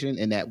information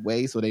in that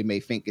way. So they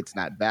may think it's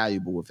not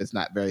valuable if it's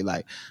not very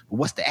like, well,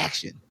 what's the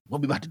action?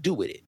 What we about to do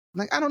with it? I'm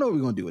like, I don't know what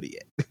we're going to do with it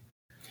yet.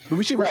 But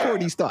we should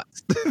record these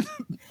thoughts.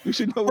 We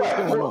should know what's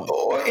going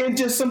on. And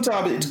just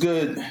sometimes it's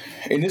good,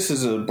 and this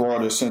is a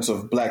broader sense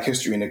of Black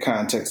history in the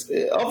context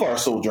of our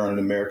sojourn in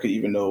America,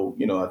 even though,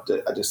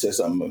 I just said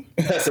something.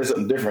 I said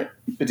something different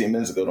 15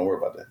 minutes ago. Don't worry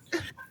about that.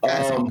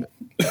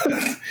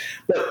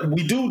 But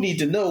we do need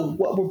to know,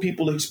 what were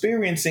people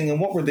experiencing and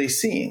what were they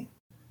seeing?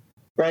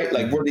 Right?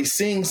 Like, were they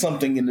seeing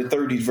something in the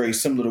 30s very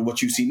similar to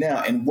what you see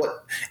now? And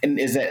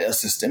is that a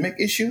systemic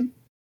issue?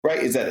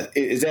 Right? Is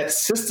that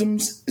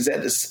systems? Is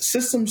that a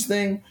systems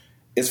thing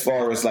as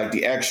far as like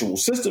the actual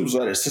systems,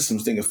 or that a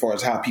systems thing as far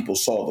as how people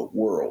saw the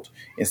world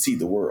and see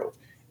the world?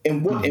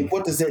 And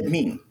what does that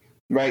mean?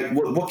 Right?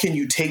 What can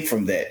you take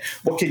from that?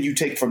 What can you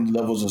take from the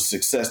levels of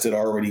success that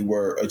already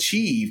were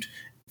achieved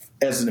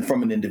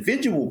from an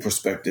individual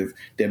perspective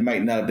that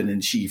might not have been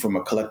achieved from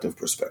a collective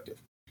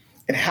perspective?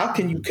 And how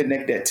can you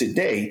connect that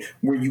today,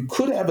 where you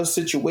could have a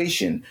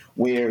situation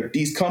where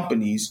these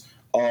companies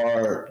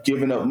are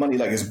giving up money,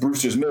 like it's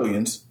Brewster's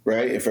Millions,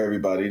 right? And for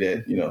everybody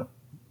that,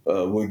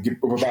 we'll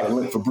provide a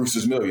link for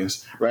Brewster's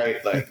Millions, right?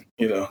 Like,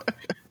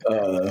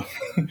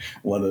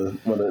 one of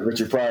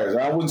Richard Pryor's,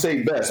 I wouldn't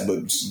say best,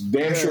 but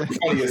damn sure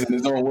funniest in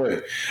his own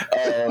way.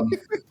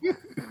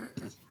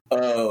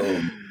 But,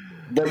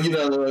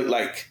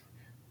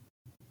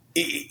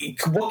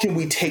 what can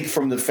we take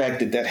from the fact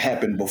that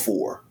happened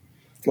before?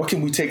 What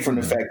can we take from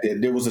the fact that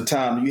there was a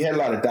time you had a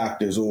lot of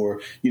doctors, or,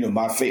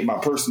 my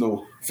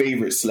personal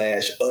favorite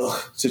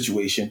 /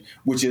 situation,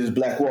 which is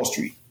Black Wall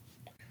Street,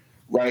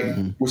 right?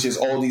 Mm-hmm. Which is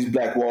all these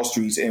Black Wall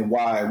Streets, and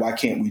why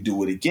can't we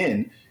do it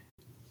again?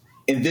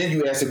 And then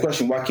you ask the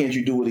question, why can't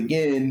you do it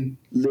again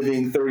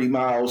living 30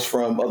 miles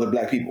from other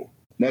Black people?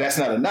 Now, that's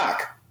not a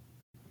knock.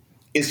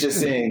 It's just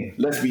saying,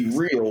 let's be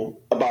real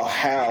about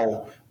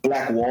how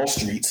Black Wall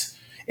Streets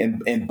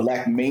and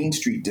Black Main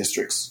Street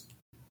districts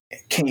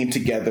came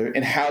together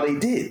and how they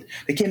did.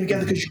 They came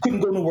together because you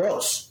couldn't go nowhere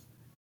else.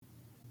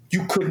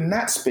 You could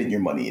not spend your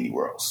money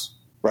anywhere else,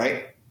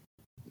 right?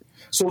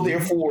 So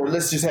therefore,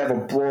 let's just have a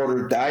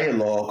broader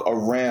dialogue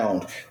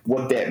around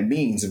what that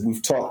means. And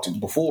we've talked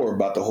before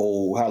about the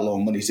whole how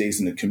long money stays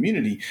in the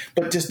community,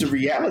 but just the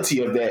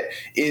reality of that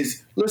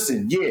is,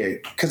 listen,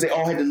 because they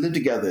all had to live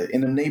together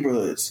in the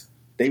neighborhoods.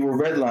 They were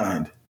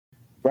redlined,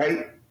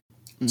 right?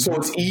 Mm-hmm. So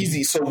it's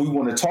easy. So we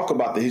want to talk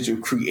about the history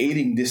of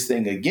creating this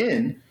thing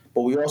again,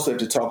 but we also have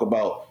to talk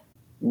about,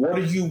 what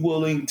are you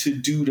willing to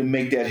do to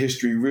make that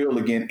history real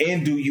again?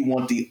 And do you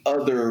want the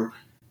other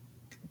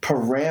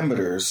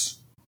parameters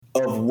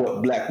of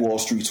what Black Wall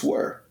Streets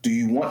were? Do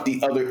you want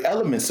the other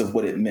elements of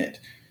what it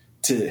meant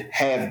to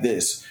have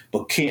this,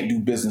 but can't do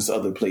business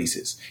other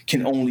places,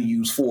 can only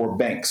use 4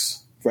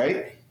 banks,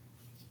 right?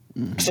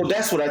 Mm-hmm. So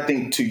that's what I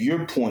think, to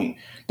your point,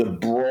 the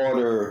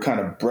broader kind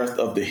of breadth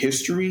of the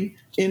history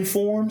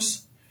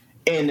informs,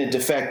 and the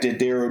fact that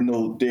there were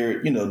no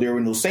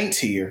saints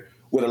here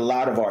with a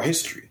lot of our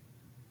history,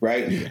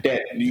 right? Yeah.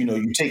 That,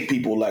 you take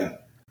people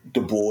like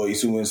Du Bois,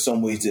 who in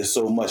some ways did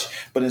so much,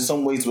 but in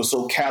some ways were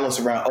so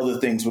callous around other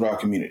things with our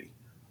community,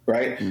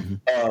 right?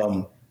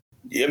 Mm-hmm.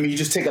 You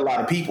just take a lot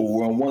of people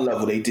where on one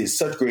level they did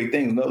such great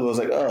things, another was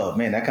like, oh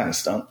man, that kind of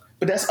stunk.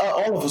 But that's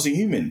all of us are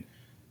human.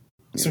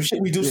 Some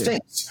shit we do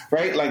stinks,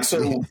 right? Like,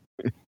 so,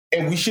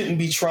 and we shouldn't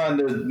be trying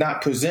to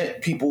not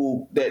present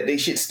people that they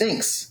shit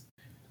stinks,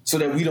 so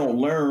that we don't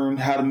learn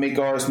how to make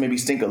ours maybe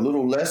stink a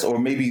little less, or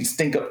maybe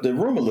stink up the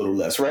room a little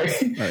less, right?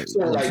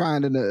 So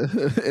finding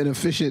an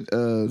efficient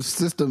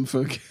system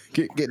for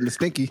getting the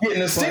stink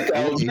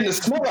out, getting the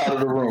smell out of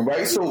the room,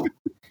 right? So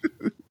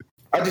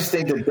I just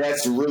think that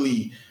that's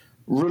really,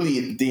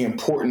 really the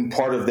important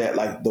part of that,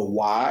 like the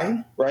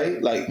why,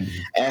 right? Like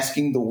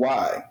asking the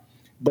why.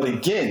 But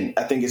again,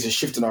 I think it's a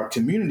shift in our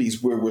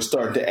communities where we're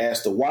starting to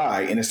ask the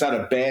why, and it's not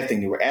a bad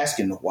thing that we're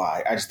asking the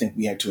why. I just think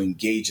we have to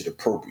engage it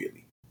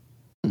appropriately.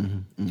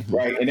 Mm-hmm, mm-hmm.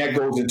 Right. And that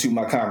goes into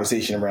my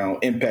conversation around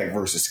impact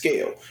versus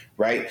scale.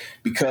 Right.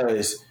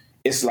 Because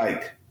it's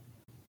like,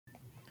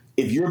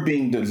 if you're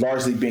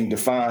largely being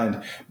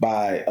defined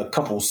by a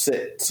couple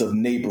sets of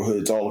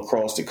neighborhoods all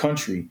across the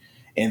country,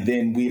 and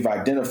then we've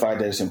identified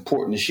that it's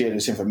important to share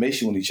this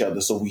information with each other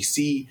so we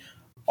see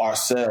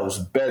ourselves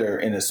better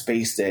in a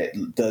space that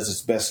does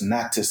its best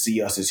not to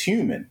see us as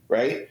human,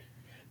 right?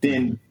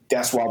 Then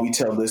that's why we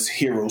tell this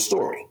hero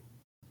story.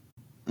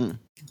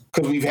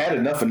 Because we've had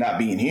enough of not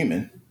being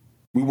human.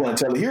 We want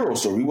to tell a hero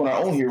story. We want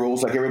our own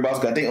heroes, like everybody's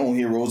got their own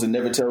heroes and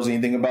never tells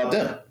anything about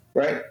them,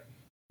 right?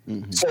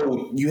 Mm-hmm.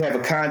 So you have a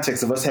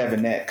context of us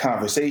having that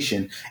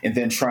conversation and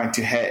then trying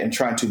to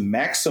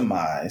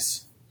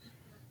maximize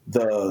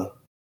the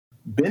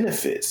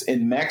benefits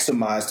and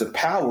maximize the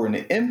power and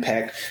the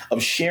impact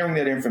of sharing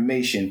that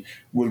information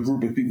with a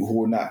group of people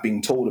who are not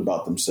being told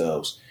about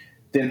themselves.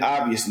 Then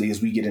obviously,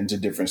 as we get into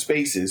different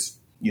spaces,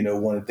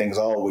 one of the things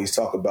I always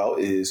talk about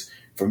is,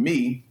 for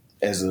me,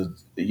 as a,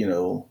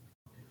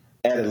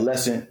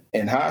 adolescent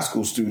and high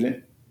school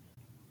student,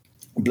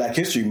 Black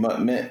History Month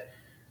meant,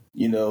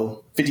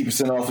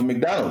 50% off of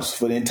McDonald's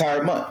for the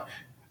entire month.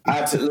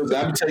 Let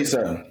me tell you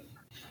something.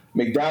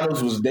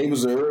 McDonald's they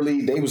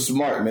was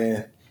smart,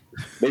 man.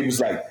 They was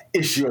like,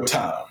 it's your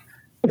time.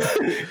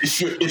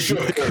 It's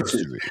your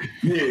heritage.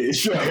 Yeah,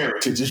 it's your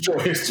heritage. It's your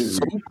history. So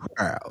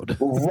proud.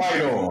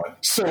 Right on.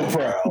 So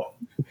proud.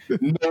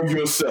 Know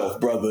yourself,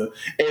 brother.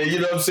 And you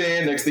know what I'm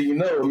saying? Next thing you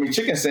know, I mean,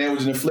 chicken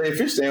sandwich and a filet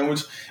fish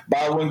sandwich,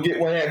 buy one, get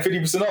one, had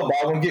 50% off,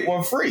 buy one, get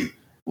one free.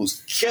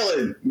 Was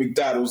killing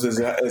McDonald's as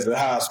a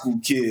high school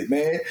kid,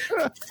 man.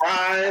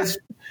 Fries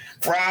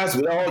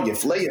with all your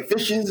filet of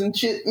fishes and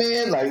shit,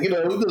 man. Like, you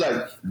know, it was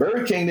like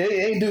Burger King,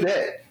 they ain't do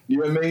that. You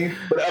know what I mean?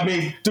 But I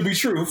mean, to be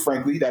true,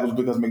 frankly, that was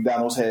because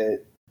McDonald's had,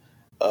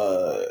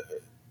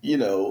 you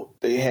know,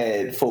 they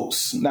had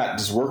folks not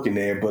just working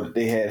there, but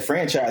they had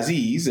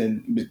franchisees,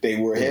 and they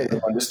were ahead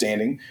of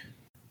understanding.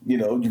 You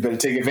know, you better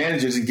take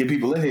advantages and get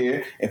people in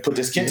here and put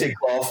this kente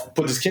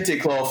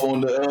cloth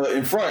on the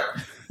in front.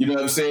 You know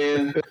what I'm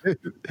saying?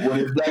 When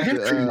it's Black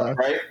History Month,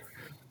 right?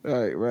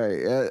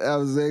 Right. I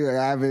was saying,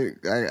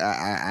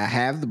 I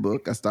have the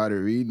book. I started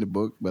reading the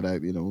book, but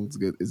it's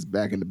good. It's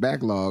back in the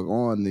backlog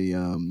on the, you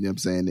know what I'm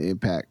saying, the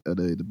impact of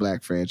the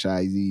Black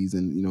franchisees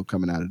and, you know,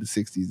 coming out of the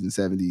 60s and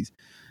 70s.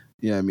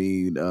 You know what I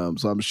mean?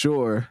 So I'm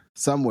sure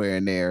somewhere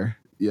in there,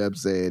 you know what I'm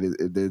saying,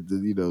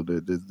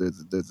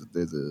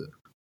 there's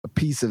a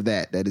piece of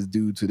that is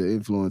due to the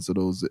influence of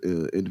those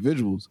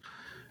individuals.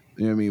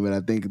 You know what I mean? But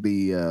I think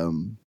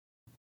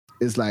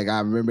it's like, I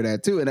remember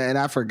that too. And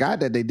I forgot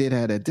that they did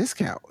have that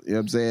discount. You know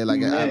what I'm saying?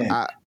 Like,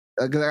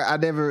 I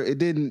never, it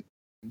didn't,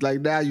 like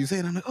now you say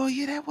it, I'm like, oh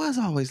yeah, that was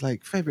always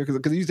like February.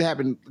 Because it used to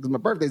happen, because my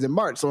birthday's in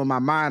March. So in my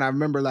mind, I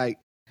remember like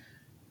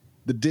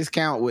the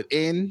discount would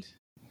end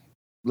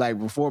like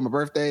before my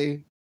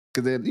birthday.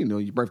 Because then, you know,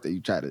 your birthday,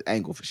 you try to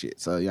angle for shit.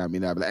 So, you know what I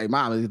mean? I'd be like, hey,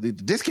 Mom, the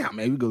discount,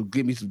 man. We go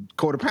give me some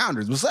quarter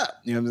pounders. What's up?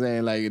 You know what I'm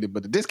saying? Like,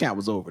 but the discount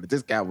was over. The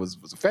discount was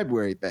a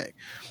February thing.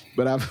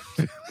 But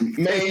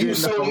man, you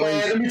so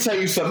mad. Let me tell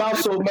you something. I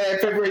was so mad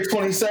February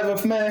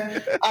 27th,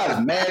 man. I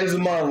was mad as a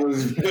mother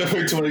was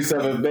February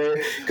 27th, man.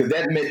 Because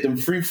that meant them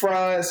free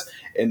fries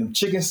and them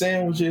chicken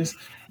sandwiches.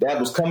 That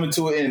was coming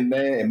to an end,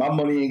 man. And my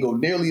money ain't go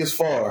nearly as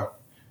far.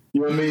 You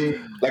know what I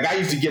mean? Like, I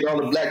used to get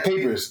all the black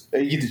papers.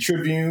 You get the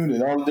Tribune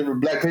and all the different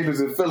black papers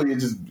in Philly,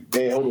 and just,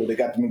 hey, hold on, they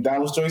got the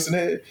McDonald's joints in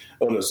there?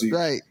 Hold on, see.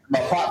 Right.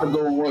 My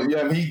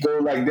partner he go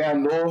like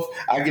down north.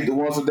 I get the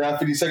ones from down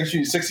 52nd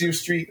Street, 60th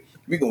Street.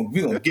 We gonna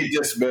get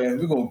this, man.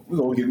 We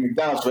gonna get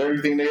McDonald's for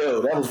everything they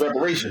owe. That was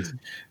reparations.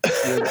 You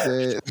know what I'm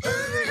saying?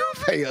 They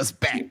gonna pay us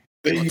back.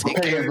 They gonna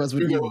take care of us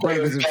with these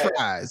burgers and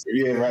fries.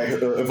 Yeah, right.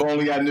 If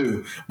only I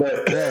knew.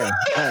 But yeah,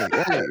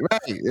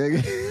 right.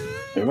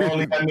 If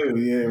only I knew.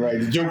 Yeah, right.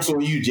 The joke's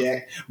on you,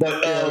 Jack.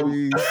 But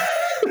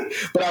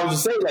but I was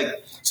just saying,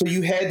 like, so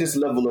you had this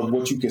level of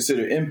what you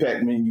consider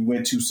impact when you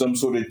went to some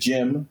sort of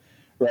gym,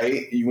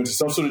 right? You went to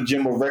some sort of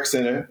gym or rec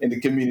center in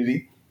the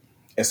community.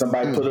 And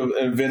somebody put an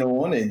event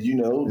on, and you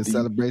know, the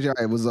celebration.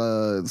 It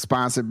was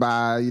sponsored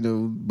by, you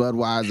know,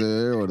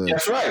 Budweiser or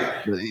that's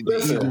right, the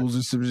Eagles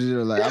or some shit.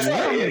 Like, that's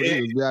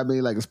I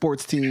mean, like a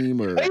sports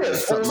team or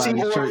sports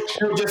team, or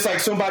just like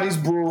somebody's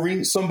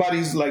brewery,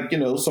 somebody's like, you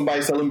know,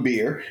 somebody selling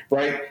beer,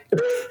 right?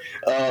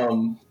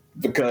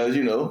 Because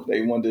you know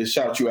they wanted to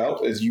shout you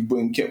out as you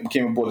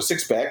came and bought a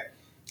 6-pack.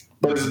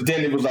 But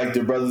then it was like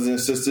the brothers and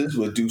sisters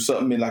would do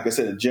something in, like I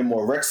said, a gym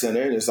or a rec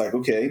center. And it's like,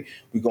 okay,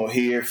 we're going to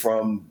hear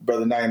from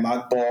Brother Naeem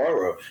Akbar,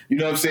 or, you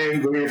know what I'm saying?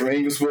 We're going to hear from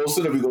Amos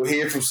Wilson, or we're going to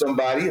hear from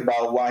somebody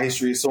about why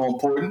history is so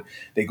important.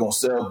 They're going to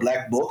sell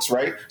black books,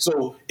 right?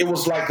 So it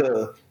was like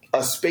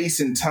a space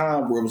and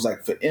time where it was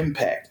like for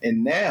impact.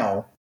 And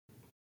now,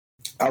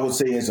 I would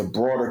say as a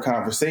broader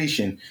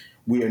conversation,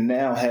 we are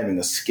now having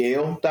a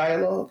scale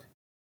dialogue,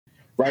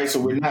 right? So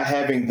we're not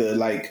having the,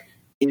 like,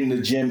 in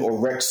the gym or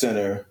rec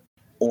center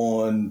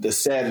on the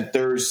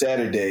third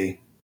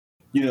Saturday,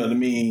 you know what I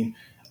mean,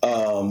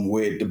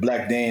 with the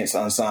Black Dance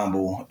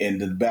Ensemble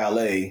and the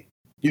ballet,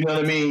 you know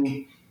what I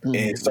mean,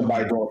 and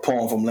somebody doing a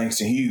poem from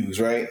Langston Hughes,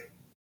 right?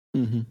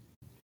 Mm-hmm.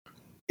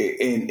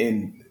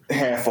 And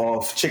half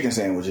off chicken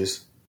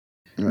sandwiches.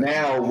 Right.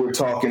 Now we're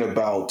talking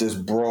about this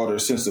broader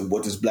sense of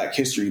what does Black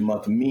History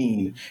Month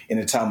mean in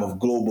a time of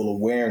global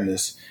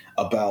awareness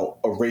about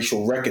a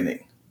racial reckoning,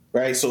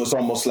 right? So it's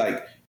almost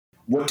like,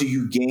 what do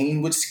you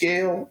gain with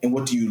scale and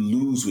what do you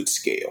lose with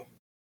scale,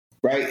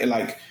 right? And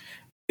like,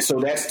 so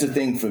that's the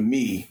thing for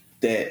me,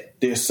 that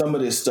there's some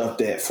of this stuff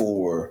that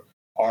for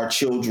our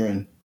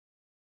children,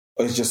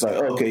 it's just like,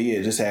 oh, okay,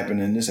 yeah, this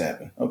happened and this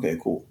happened. Okay,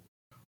 cool.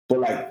 But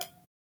like,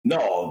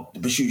 no,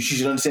 but you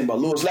should understand about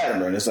Lewis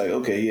Latimer. And it's like,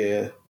 okay,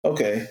 yeah,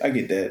 okay, I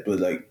get that. But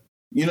like,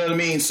 you know what I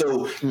mean?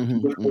 So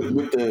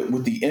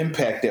with the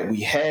impact that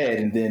we had,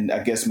 and then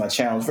I guess my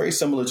challenge, very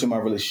similar to my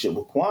relationship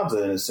with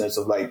Kwanzaa, in a sense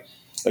of like,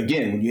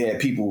 again, when you had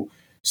people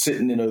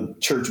sitting in a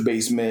church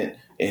basement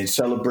and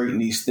celebrating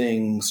these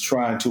things,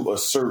 trying to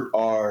assert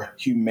our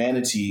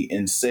humanity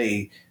and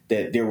say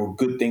that there were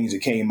good things that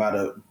came out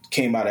of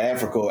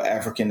Africa, or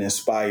African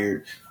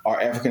inspired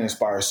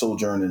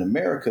sojourn in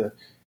America,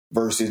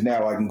 versus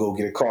now I can go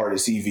get a card at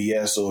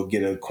CVS or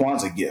get a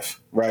Kwanzaa gift,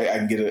 right? I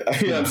can get you know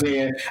what I'm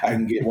saying? I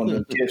can get one of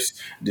the gifts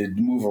that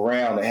move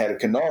around that had a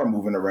canard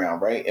moving around,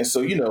 right? And so,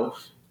 you know,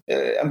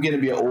 I'm going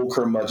to be an old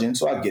curmudgeon,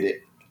 so I get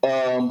it.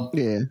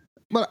 Yeah.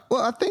 But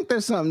well, I think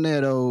there's something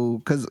there though,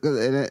 because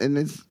and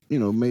it's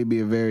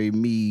maybe a very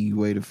me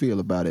way to feel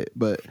about it,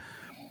 but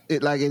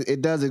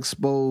it does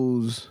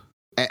expose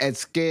at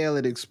scale.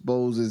 It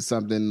exposes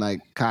something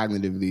like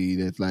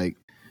cognitively that's like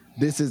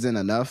this isn't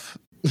enough,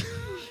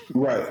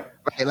 right?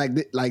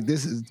 Like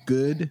this is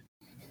good.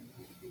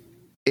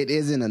 It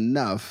isn't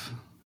enough,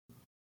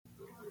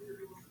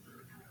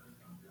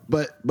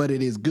 but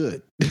it is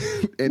good.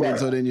 And then,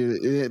 so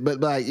then but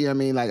like, I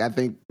mean, like, I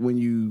think when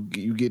you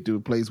get to a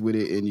place with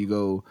it and you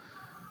go,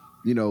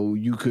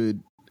 you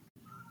could,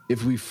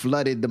 if we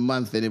flooded the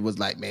month and it was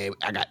like, man,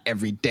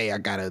 every day I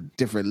got a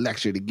different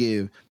lecture to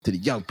give to the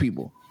young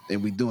people,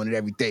 and we doing it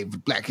every day for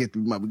Black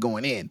History Month, we're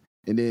going in.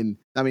 And then,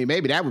 I mean,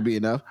 maybe that would be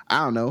enough.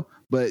 I don't know.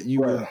 But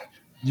you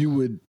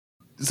would,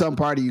 some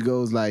part of you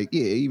goes like,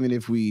 yeah, even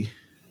if we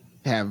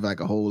have like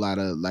a whole lot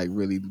of like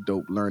really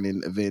dope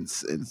learning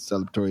events and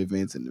celebratory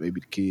events, and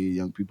maybe the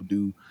young people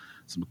do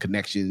some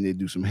connection, they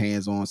do some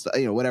hands-on stuff,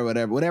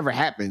 whatever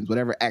happens,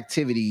 whatever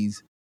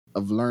activities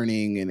of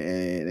learning and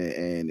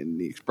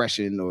the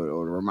expression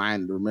or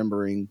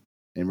remembering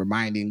and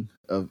reminding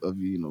of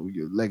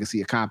your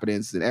legacy of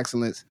competence and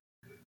excellence,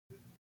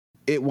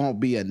 it won't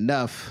be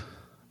enough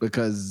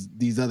because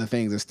these other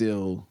things are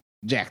still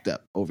jacked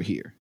up over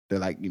here. They're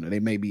like, they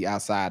may be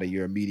outside of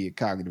your immediate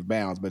cognitive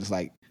bounds, but it's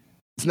like,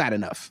 it's not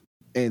enough.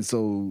 And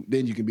so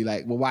then you can be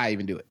like, well, why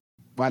even do it?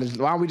 Why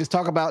don't we just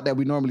talk about that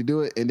we normally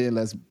do it, and then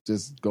let's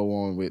just go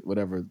on with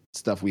whatever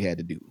stuff we had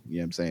to do. You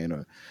know what I'm saying?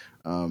 Or,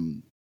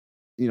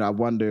 I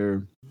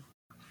wonder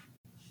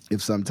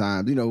if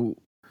sometimes, and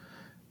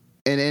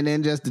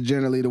then just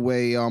generally the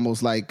way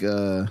almost like,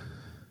 when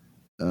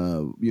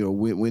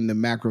the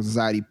macro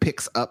society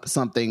picks up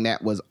something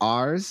that was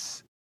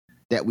ours,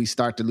 that we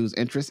start to lose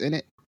interest in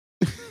it.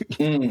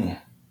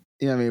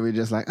 You know what I mean? We're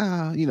just like,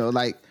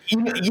 like, they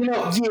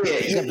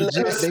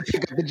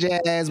pick up the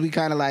jazz. We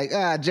kind of like,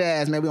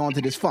 jazz, maybe on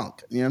to this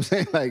funk. You know what I'm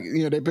saying? Like,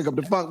 they pick up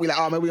the funk. We like,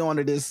 oh, maybe we on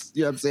to this,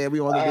 you know what I'm saying? We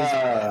on to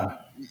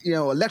this,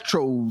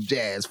 electro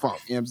jazz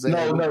funk. You know what I'm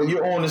saying? No,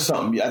 you're on to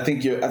something. I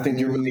think you're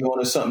really on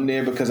to something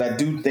there, because I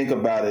do think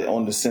about it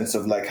on the sense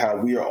of like how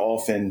we are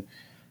often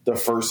the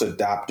first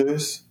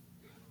adopters.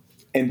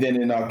 And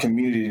then in our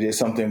community, there's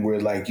something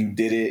where like you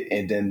did it,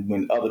 and then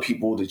when other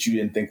people that you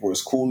didn't think were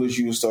as cool as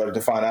you started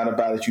to find out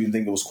about it, you didn't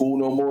think it was cool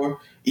no more.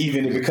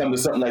 Even if it comes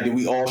to something like that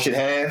we all should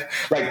have.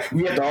 Like,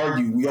 we have to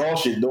argue, we all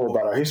should know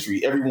about our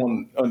history.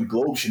 Everyone on the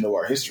globe should know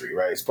our history,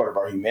 right? It's part of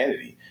our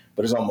humanity.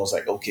 But it's almost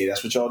like, okay,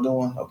 that's what y'all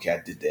doing? Okay,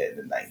 I did that in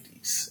the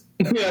 90s.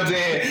 You know what I'm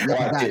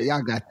saying?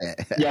 Y'all got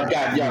that. y'all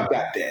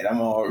got that. I'm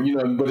all,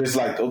 but it's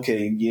like,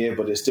 okay, yeah,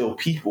 but there's still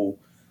people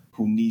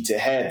who need to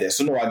have that.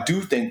 So no, I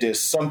do think there's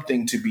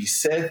something to be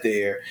said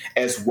there,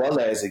 as well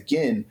as,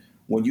 again,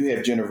 when you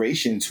have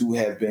generations who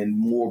have been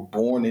more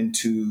born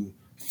into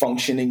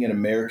functioning in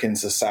American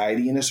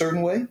society in a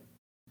certain way,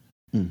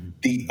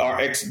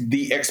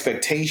 the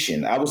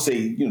expectation, I would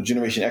say,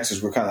 Generation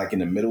Xers, we're kind of like in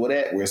the middle of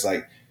that, where it's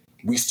like,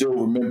 we still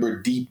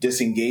remember deep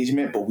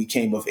disengagement, but we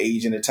came of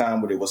age in a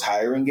time where there was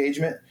higher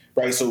engagement,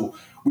 right? So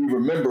we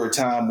remember a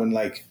time when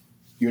like,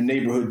 your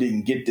neighborhood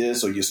didn't get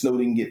this, or your snow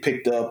didn't get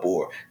picked up,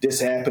 or this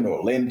happened, or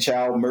Atlanta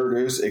child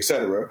murders,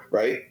 etc.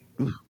 Right?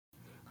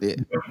 Yeah.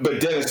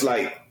 But then it's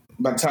like,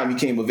 by the time you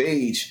came of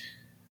age,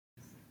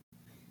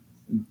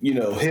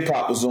 hip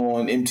hop was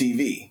on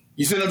MTV.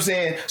 You see what I'm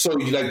saying? So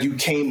you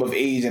came of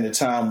age in a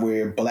time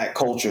where Black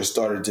culture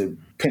started to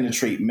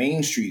penetrate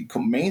mainstream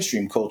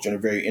culture in a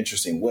very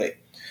interesting way.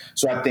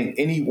 So I think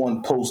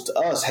anyone post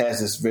us has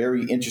this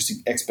very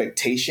interesting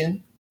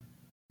expectation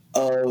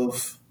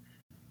of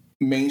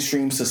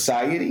mainstream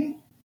society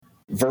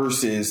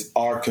versus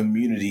our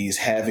communities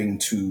having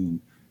to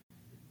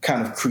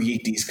kind of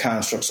create these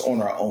constructs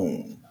on our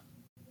own.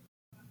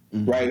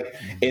 Right?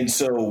 And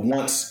so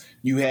once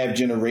you have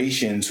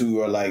generations who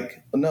are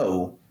like,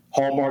 no,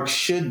 Hallmark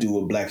should do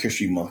a Black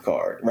History Month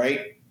card,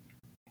 right?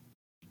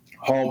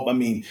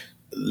 You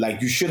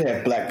should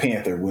have Black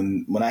Panther.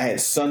 When I had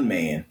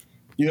Sunman,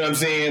 you know what I'm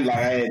saying? Like,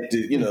 I had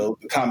the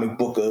comic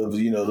book of,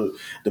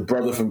 the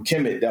brother from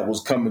Kemet that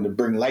was coming to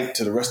bring light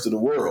to the rest of the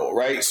world,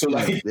 right? So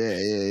like, yeah.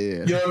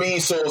 You know what I mean?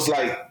 So it's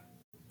like,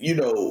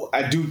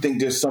 I do think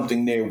there's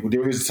something there.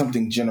 There is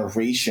something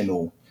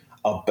generational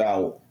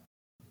about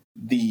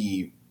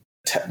the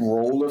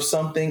role of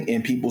something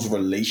and people's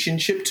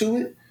relationship to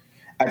it.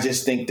 I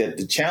just think that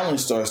the challenge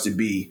starts to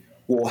be,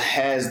 well,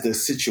 has the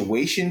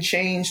situation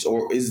changed,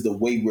 or is the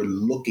way we're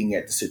looking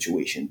at the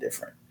situation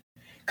different?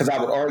 Because I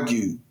would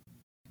argue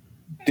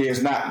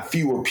there's not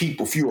fewer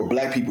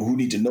Black people who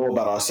need to know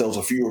about ourselves,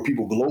 or fewer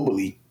people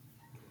globally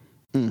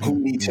who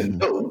need to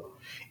know.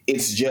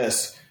 It's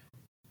just,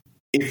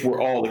 if we're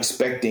all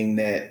expecting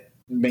that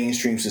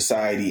mainstream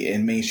society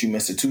and mainstream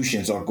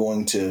institutions are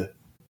going to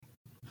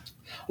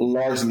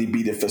largely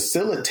be the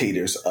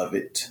facilitators of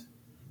it,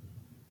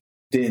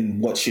 then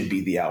what should be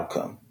the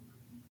outcome?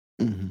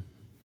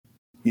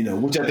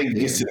 Which I think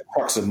gets to the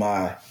crux of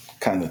my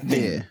kind of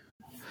thing.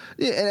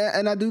 Yeah,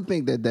 and I do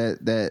think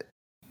that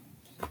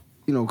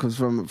because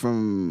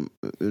from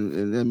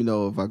and let me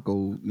know if I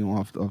go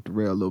off the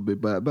rail a little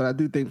bit, but I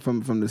do think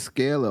from the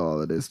scale of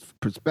all of this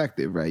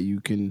perspective, right?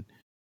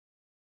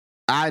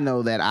 I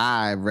know that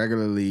I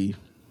regularly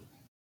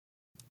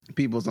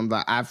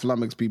sometimes I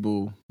flummox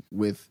people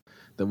with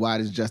the why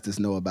does justice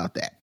know about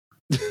that?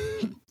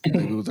 Like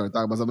people start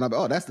talking about something, I'll be,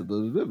 oh, that's the blah,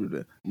 blah, blah,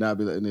 blah. And I'll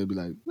be like, and they'll be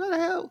like, what the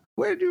hell?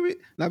 Where did you read?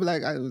 And I'll be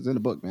like, I was in the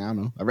book, man. I don't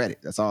know. I read it.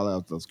 That's all.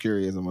 I was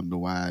curious. I want to know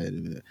why. You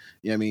know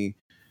what I mean?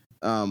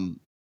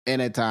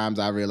 And at times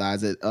I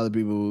realize that other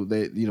people,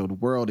 the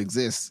world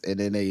exists and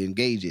then they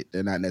engage it.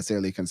 They're not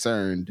necessarily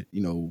concerned,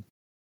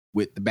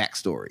 with the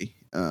backstory.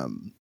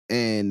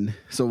 And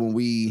so when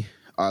we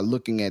are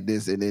looking at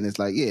this, and then it's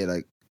like, yeah,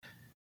 like,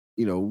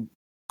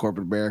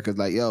 corporate America's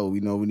like, yo, we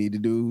need to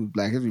do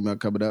Black History Month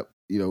coming up.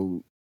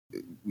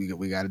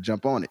 We got to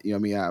jump on it. You know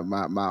what I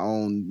mean? My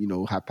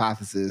own,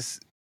 hypothesis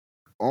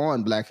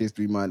on Black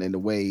History Month and the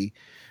way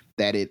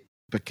that it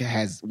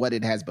has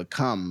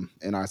become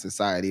in our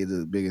society is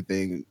a bigger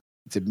thing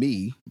to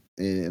me.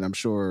 And I'm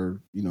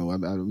sure,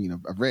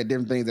 I've read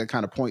different things that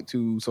kind of point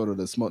to sort of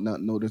the smoke.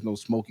 No, there's no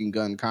smoking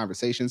gun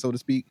conversation, so to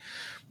speak,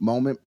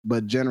 moment.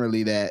 But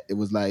generally, that it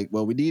was like,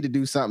 well, we need to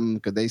do something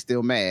because they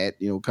still mad,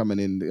 coming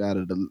in out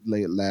of the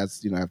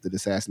last, after the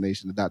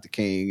assassination of Dr.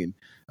 King and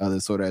other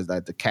sort of as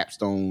like the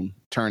capstone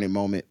turning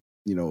moment,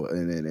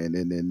 and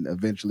then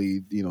eventually,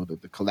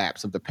 the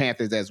collapse of the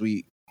Panthers as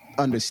we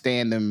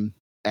understand them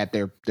at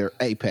their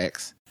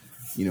apex,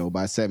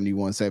 by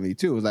 71,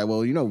 72. It was like, well,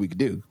 we could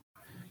do.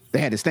 They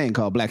had this thing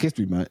called Black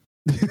History Month.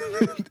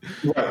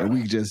 Right. And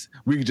we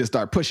could just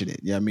start pushing it.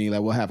 You know what I mean?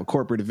 Like we'll have a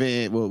corporate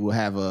event, we'll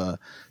have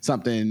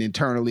something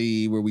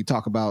internally where we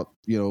talk about,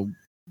 the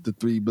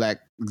 3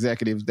 Black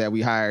executives that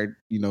we hired,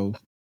 to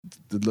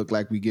look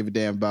like we give a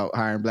damn about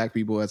hiring Black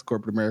people as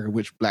corporate America,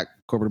 which Black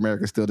corporate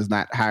America still does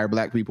not hire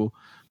Black people.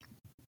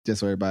 Just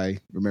so everybody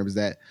remembers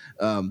that.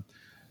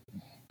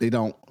 They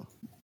don't.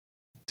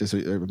 Just so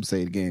I'm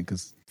saying it again,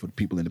 because for the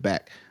people in the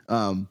back.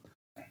 And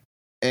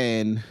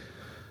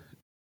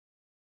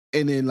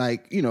then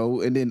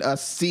and then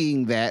us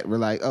seeing that, we're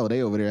like, oh,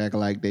 they over there acting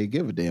like they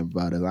give a damn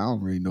about it. I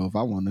don't really know if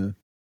I want to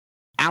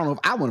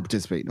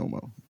participate no more.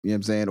 You know what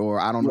I'm saying?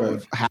 Or I don't know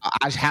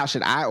how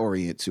should I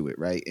orient to it,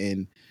 right?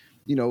 And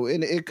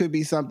and it could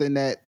be something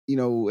that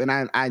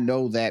and I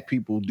know that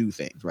people do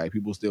things, right?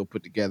 People still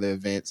put together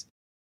events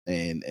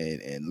and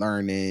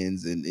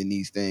learnings and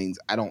these things.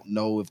 I don't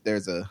know if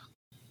there's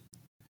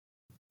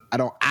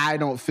I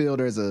don't feel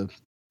there's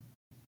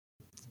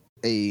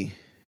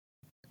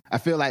I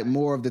feel like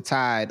more of the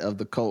tide of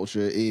the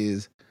culture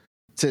is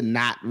to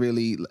not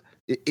really,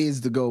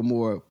 is to go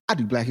more, I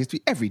do Black history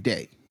every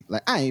day.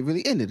 Like, I ain't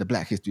really into the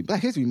Black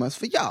History Month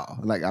for y'all.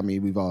 Like, I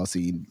mean, we've all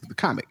seen the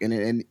comic.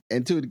 And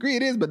to a degree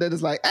it is, but then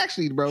it's like,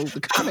 actually, bro, the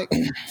comic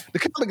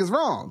is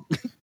wrong.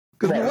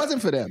 Because it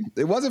wasn't for them.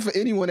 It wasn't for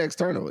anyone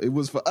external. It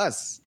was for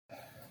us.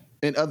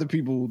 And other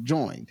people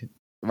joined.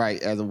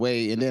 Right, as a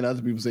way, and then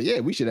other people say, "Yeah,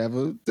 we should have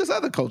this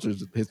other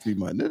culture's history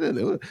month,"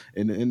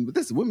 and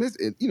this women's,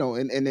 and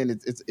then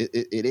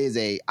it is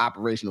a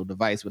operational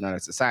device within our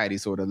society,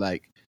 sort of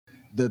like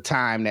the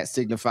time that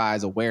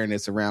signifies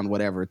awareness around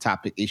whatever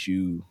topic,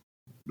 issue,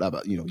 blah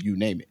blah, you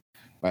name it.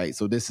 Right,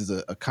 so this is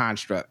a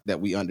construct that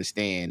we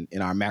understand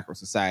in our macro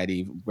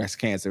society: Breast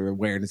Cancer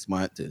Awareness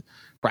Month, to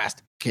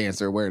Prostate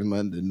Cancer Awareness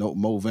Month, to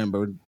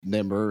Movember,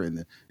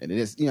 and it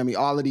is,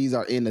 all of these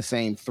are in the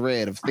same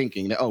thread of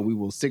thinking that we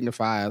will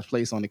signify a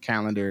place on the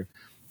calendar,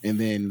 and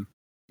then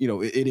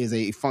it is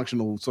a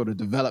functional sort of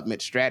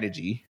development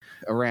strategy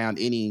around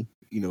any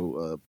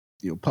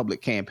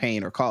public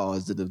campaign or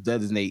cause to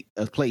designate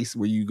a place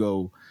where you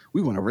go,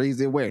 we want to raise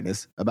the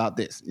awareness about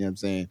this. You know what I'm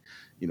saying?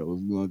 We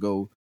want to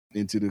go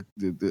into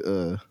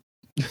the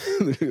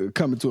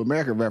Coming to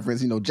America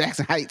reference,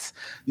 Jackson Heights,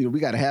 we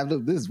got to have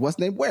this what's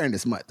name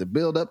awareness month to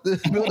build up the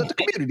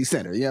community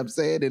center. You know what I'm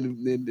saying?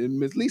 And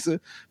Miss Lisa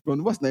from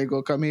the what's name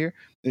gonna come here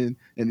and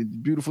the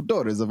beautiful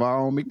daughters of our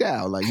own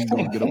McDowell, like he's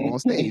gonna get up on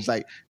stage.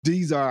 Like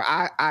these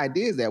are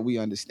ideas that we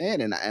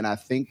understand, and I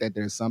think that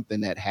there's something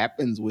that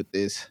happens with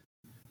this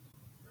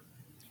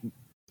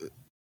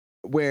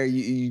where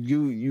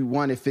you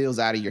want, it feels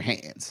out of your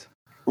hands.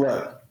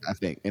 Right. I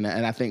think, and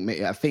I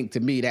think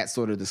to me that's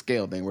sort of the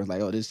scale thing where it's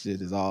like, oh, this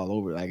shit is all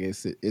over. Like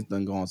it's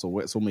done gone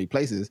so many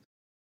places.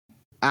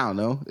 I don't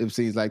know. It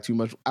seems like too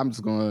much. I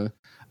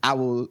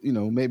will,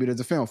 maybe there's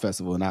a film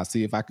festival and I'll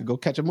see if I could go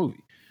catch a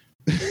movie.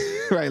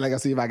 Right. Like I'll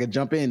see if I could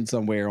jump in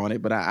somewhere on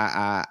it, but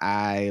I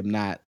am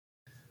not,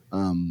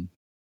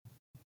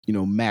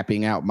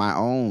 mapping out my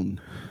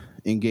own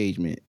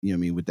engagement,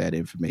 with that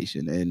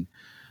information.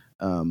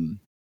 And,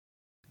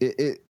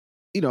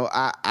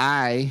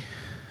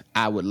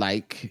 I would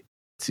like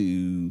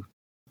to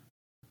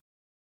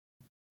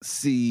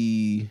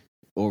see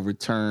or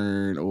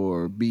return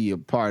or be a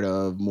part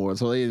of more.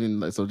 So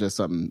just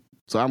something.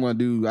 So I'm going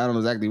to do, I don't know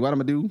exactly what I'm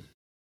going to do.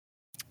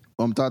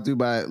 I'm talking to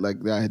by, like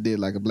I did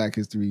like a Black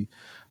History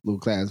little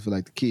class for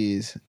like the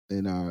kids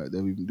and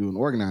that we've been doing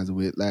organizing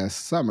with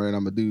last summer. And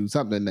I'm going to do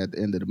something at the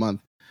end of the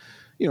month,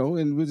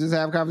 and we'll just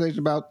have a conversation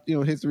about,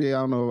 history.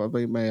 I don't know,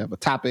 I may have a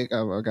topic.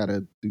 I got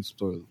to do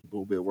sort of a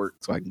little bit of work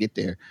so I can get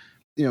there.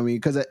 You know what I mean?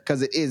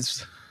 Because it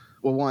is,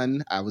 well,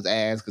 one, I was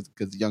asked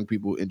because young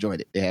people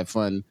enjoyed it. They had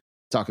fun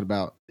talking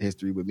about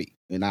history with me,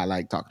 and I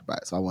like talking about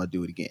it, so I want to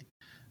do it again.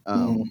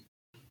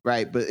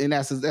 Right, but and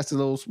that's a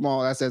little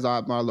small. That's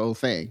my little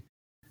thing,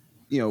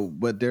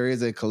 But there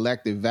is a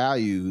collective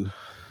value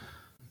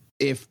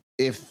if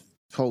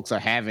folks are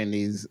having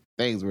these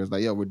things where it's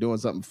like, we're doing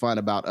something fun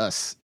about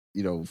us,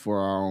 for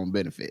our own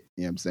benefit.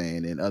 You know what I'm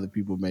saying? And other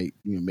people may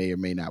or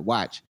may not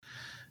watch.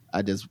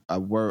 I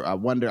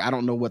wonder. I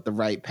don't know what the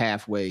right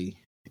pathway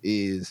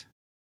is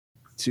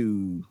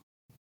to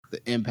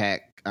the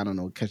impact. I don't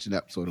know, catching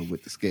up sort of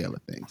with the scale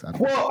of things.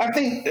 I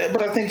think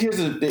here's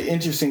the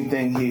interesting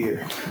thing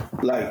here.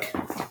 Like,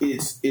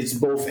 it's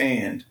both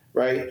and,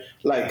 right?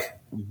 Like,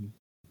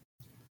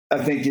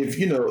 I think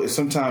if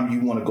sometimes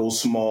you want to go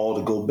small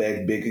to go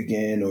back big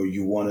again, or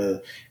you want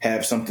to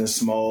have something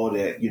small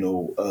that,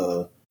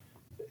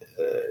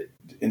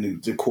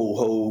 in the cool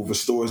Hove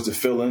restores the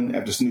feeling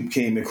after Snoop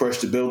came and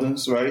crushed the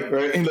buildings, right?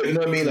 And, you know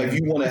what I mean? Like,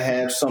 you want to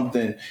have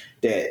something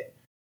that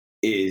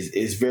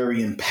is very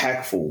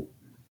impactful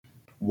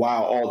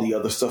while all the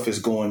other stuff is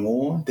going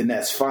on, then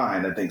that's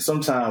fine. I think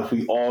sometimes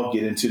we all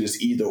get into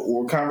this either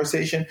or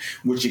conversation,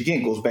 which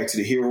again goes back to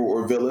the hero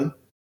or villain,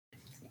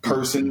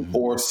 person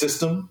or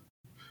system,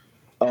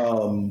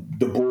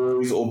 Du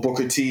Bois or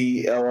Booker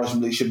T, L.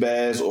 Malik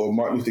Shabazz or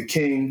Martin Luther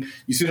King.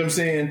 You see what I'm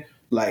saying?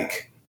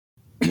 Like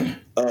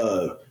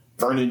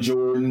Vernon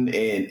Jordan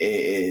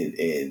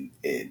and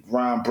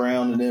Ron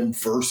Brown and them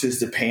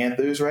versus the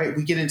Panthers, right?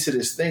 We get into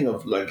this thing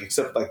of like,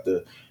 except like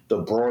the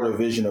broader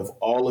vision of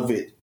all of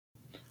it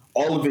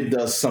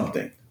does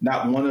something.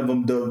 Not one of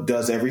them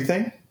does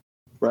everything,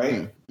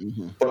 right?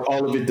 But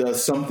all of it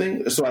does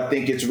something. So I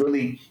think it's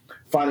really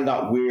finding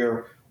out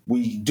where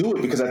we do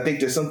it, because I think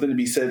there's something to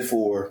be said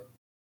for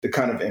the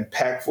kind of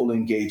impactful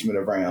engagement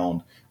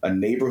around a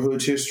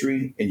neighborhood's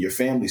history and your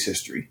family's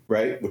history,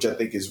 right? Which I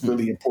think is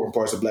really important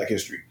parts of Black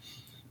history.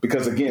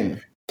 Because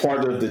again,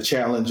 part of the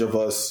challenge of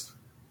us,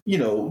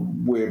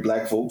 where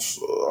Black folks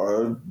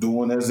are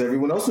doing as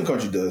everyone else in the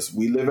country does.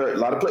 We live at a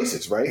lot of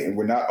places, right? And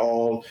we're not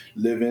all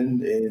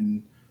living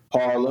in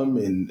Harlem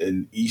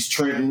and East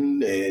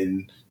Trenton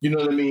and,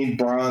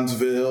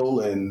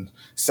 Bronzeville and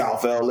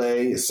South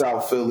LA,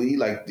 South Philly,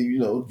 like,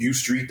 U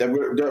Street. That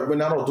we're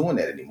not all doing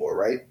that anymore,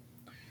 right?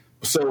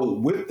 So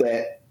with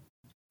that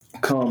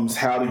comes,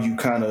 how do you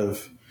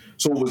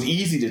so it was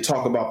easy to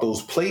talk about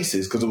those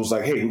places because it was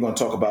like, hey, we're going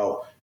to talk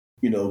about,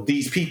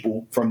 these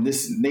people from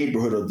this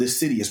neighborhood or this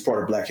city as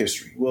part of Black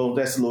history. Well,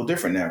 that's a little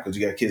different now because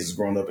you got kids that's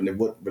grown up, and then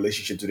what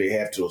relationship do they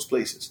have to those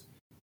places?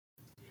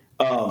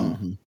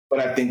 But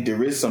I think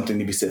there is something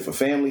to be said for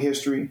family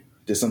history.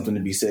 There's something to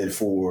be said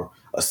for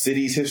a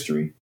city's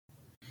history,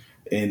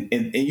 and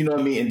you know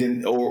what I mean, and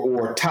then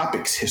or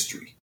topics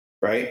history,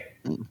 right?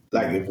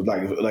 Like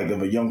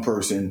if a young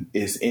person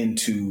is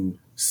into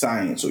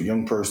science, or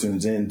young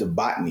person's into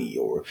botany,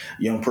 or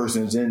young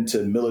person's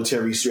into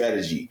military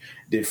strategy,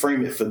 they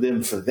frame it for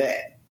them for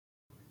that,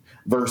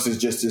 versus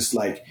just this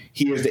like,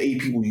 here's the 8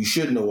 people you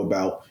should know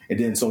about, and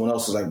then someone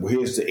else is like, well,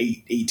 here's the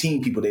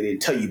 18 people they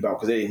didn't tell you about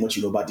because they didn't want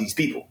you to know about these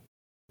people,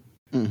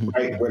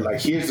 right? Where like,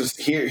 here's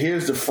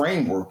the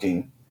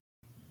frameworking,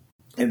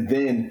 and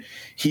then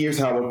here's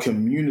how a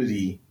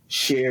community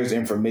shares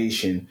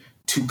information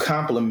to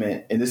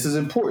complement, and this is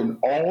important,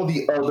 all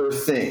the other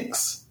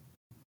things.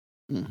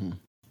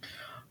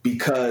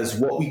 Because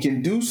what we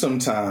can do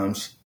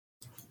sometimes,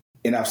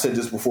 and I've said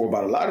this before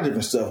about a lot of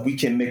different stuff, we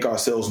can make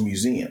ourselves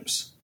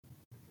museums.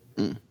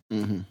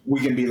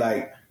 We can be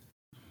like,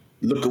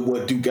 look at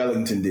what Duke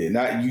Ellington did.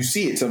 Now, you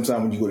see it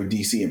sometimes when you go to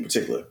D.C. in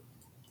particular.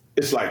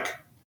 It's like,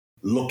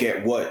 look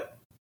at what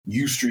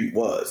U Street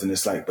was. And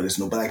it's like, but there's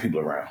no Black people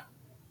around.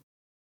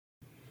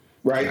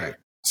 Right?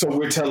 So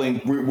we're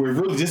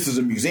really, this is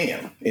a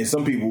museum. And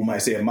some people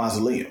might say a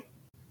mausoleum.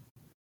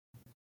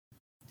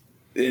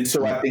 And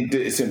so I think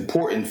that it's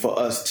important for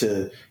us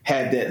to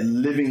have that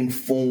living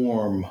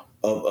form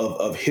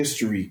of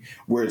history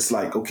where it's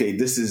like, okay,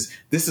 this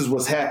is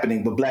what's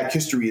happening, but Black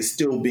history is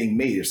still being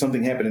made. If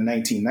something happened in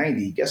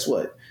 1990, guess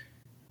what?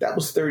 That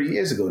was 30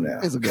 years ago now.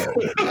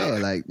 Yeah,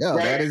 like, no,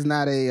 right? That is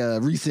not a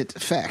recent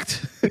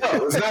fact.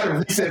 No, it's not a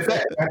recent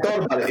fact. I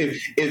thought about it.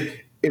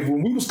 If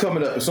when we was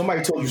coming up, if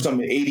somebody told you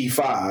something in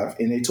 85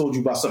 and they told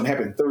you about something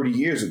happened 30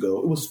 years ago,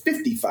 it was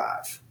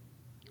 55.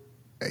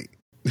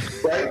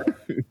 Right?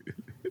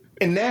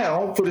 And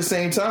now, for the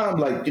same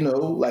time, our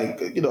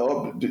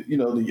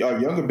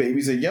younger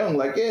babies are young.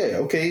 Like, yeah,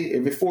 okay,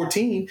 if you're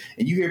 14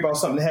 and you hear about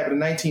something that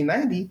happened in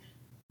 1990,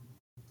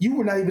 you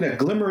were not even a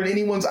glimmer in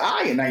anyone's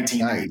eye in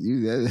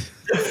 1990.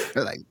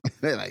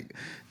 They're like,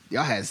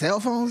 y'all had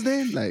cell phones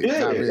then? Like,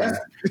 yeah, really.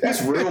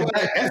 That's real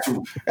Black.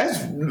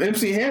 That's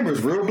MC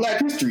Hammer's real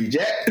Black history,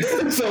 Jack.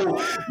 So,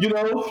 and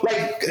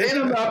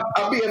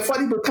I'm being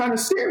funny but kind of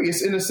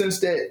serious in the sense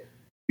that,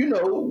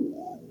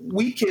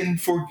 we can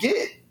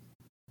forget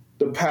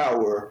the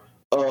power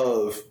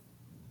of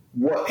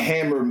what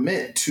Hammer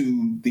meant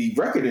to the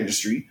record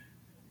industry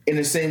in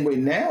the same way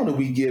now that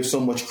we give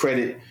so much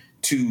credit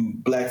to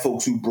black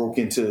folks who broke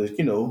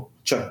into,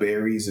 Chuck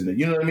Berry's and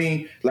you know what I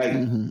mean? Like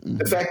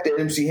the fact that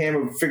MC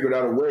Hammer figured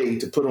out a way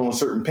to put on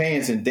certain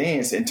pants and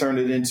dance and turn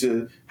it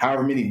into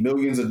however many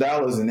millions of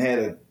dollars and had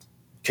a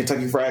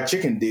Kentucky Fried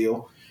Chicken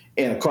deal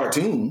and a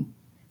cartoon.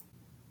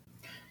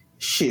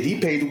 Shit, he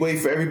paved the way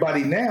for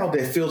everybody now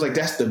that feels like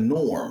that's the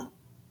norm,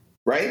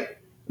 right?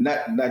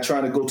 Not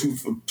trying to go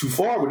too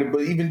far with it,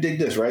 but even dig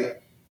this, right?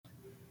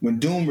 When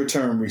Doom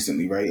returned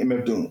recently, right?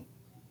 MF Doom.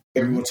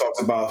 Everyone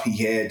talks about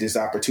he had this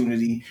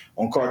opportunity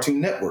on Cartoon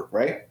Network,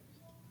 right?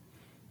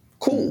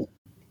 Cool.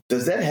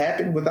 Does that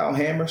happen without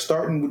Hammer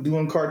starting with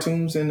doing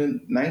cartoons in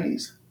the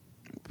 90s?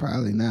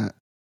 Probably not.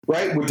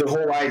 Right? With the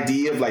whole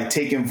idea of like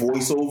taking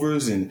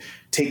voiceovers and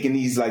taking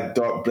these like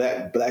dark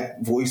black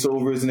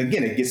voiceovers. And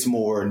again, it gets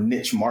more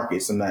niche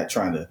markets. I'm not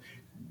trying to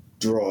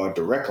draw a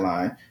direct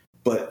line,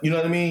 but you know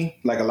what I mean?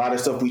 Like a lot of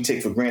stuff we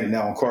take for granted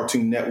now on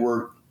Cartoon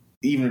Network,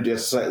 even if they're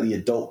slightly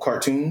adult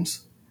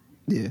cartoons.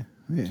 Yeah.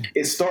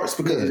 It starts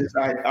because of this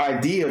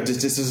idea of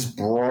just this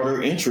broader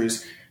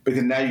interest,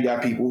 because now you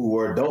got people who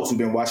are adults who've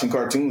been watching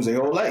cartoons their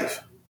whole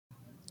life.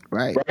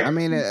 Right. I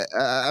mean,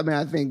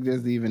 I think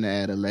just even to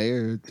add a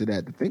layer to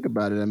that, to think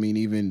about it. I mean,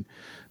 even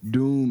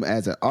Doom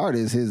as an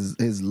artist,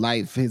 his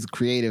life, his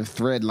creative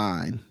thread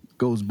line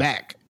goes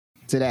back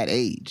to that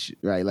age,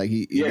 right? Like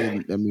he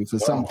didn't, I mean, for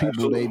some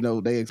people,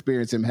 absolutely. They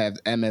experience him have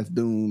MF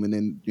Doom, and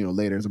then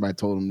later somebody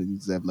told him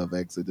that Zev Love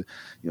X, and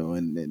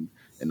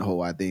the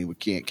whole idea with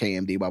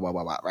KMD, blah blah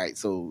blah blah, right?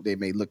 So they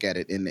may look at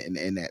it in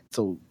that.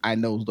 So I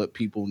know that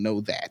people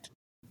know that,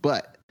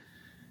 but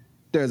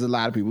there's a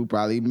lot of people who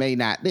probably may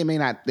not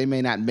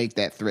make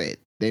that thread.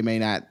 They may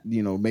not,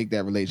 make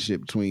that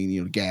relationship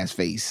between, Gas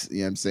Face, you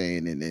know what I'm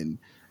saying,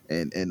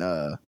 and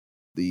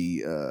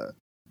the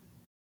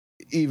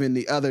even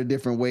the other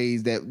different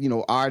ways that,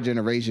 our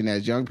generation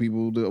as young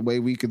people, the way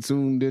we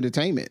consumed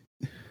entertainment,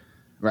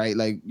 right?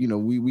 Like,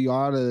 we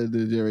are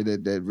the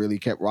generation that really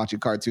kept watching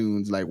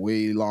cartoons like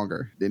way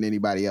longer than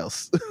anybody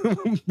else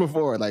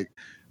before. Like,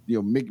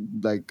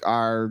 like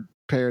our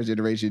parents'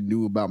 generation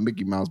knew about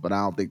Mickey Mouse, but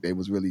I don't think they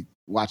was really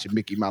watching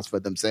Mickey Mouse for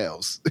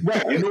themselves.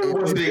 Right. It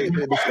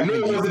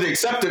wasn't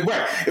acceptable.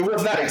 Right. It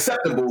was not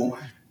acceptable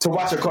to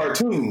watch a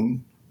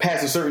cartoon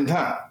past a certain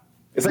time.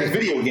 It's like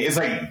It's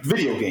like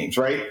video games,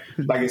 right?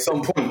 Like at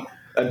some point,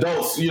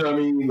 adults,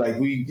 like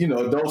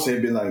adults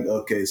have been like,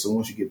 okay, so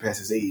once you get past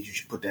this age, you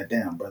should put that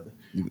down, brother.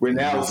 Where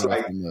now it's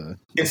like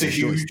it's a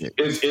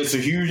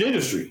huge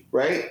industry,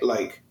 right?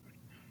 Like,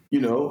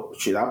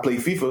 shit, I play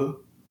FIFA.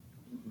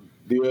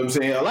 You know what I'm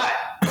saying? A lot.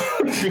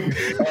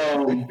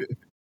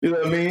 You know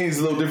what I mean? It's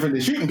a little different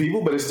than shooting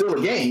people, but it's still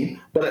a game.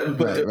 But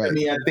right. I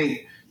mean, I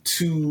think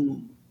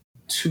to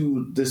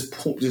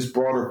this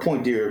broader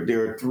point, there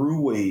are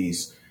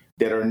throughways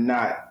that are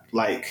not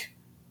like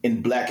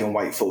in black and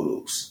white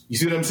photos. You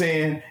see what I'm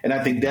saying? And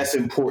I think that's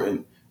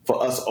important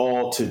for us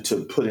all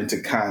to put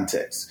into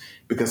context,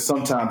 because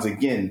sometimes,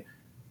 again,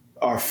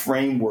 our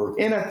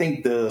framework, and I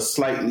think the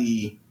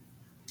slightly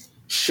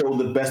show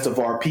the best of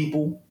our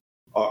people,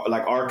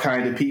 like our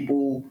kind of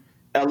people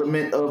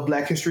element of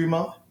Black History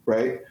Month,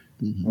 right,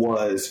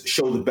 was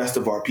show the best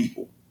of our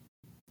people.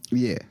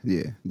 Yeah,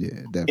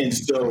 definitely. And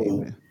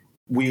so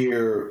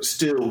we're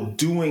still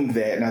doing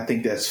that, and I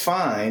think that's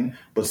fine,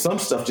 but some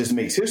stuff just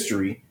makes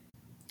history,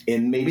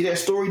 and maybe that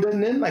story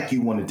doesn't end like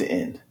you want it to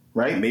end,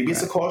 right? Maybe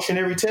it's a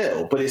cautionary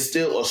tale, but it's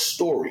still a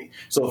story.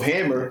 So if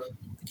Hammer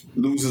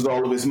loses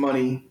all of his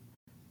money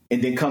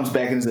and then comes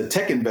back as a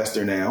tech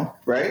investor now,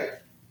 right?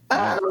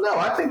 I don't know.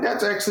 I think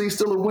that's actually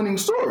still a winning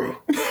story.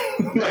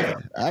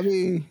 I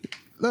mean,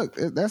 look,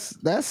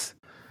 that's.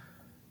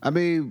 I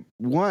mean,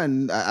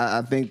 one,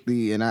 I think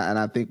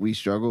I think we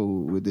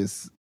struggle with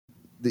this.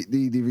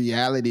 The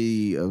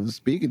reality of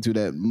speaking to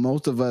that,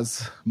 most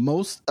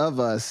of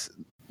us,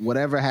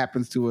 whatever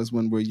happens to us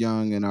when we're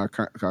young in our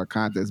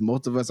context,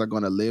 most of us are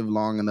going to live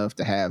long enough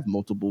to have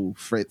multiple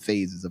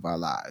phases of our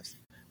lives,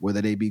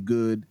 whether they be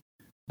good,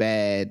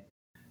 bad,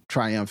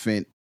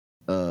 triumphant,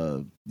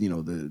 whether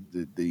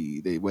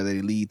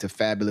they lead to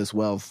fabulous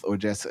wealth or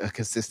just a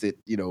consistent,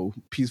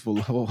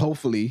 peaceful,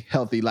 hopefully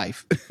healthy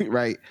life,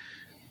 right?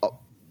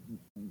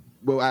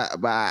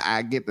 But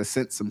I get the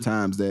sense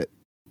sometimes that,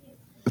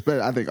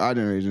 especially I think our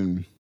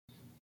generation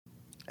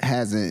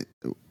hasn't.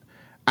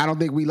 I don't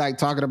think we like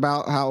talking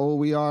about how old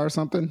we are or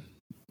something.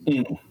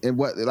 And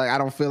what, like, I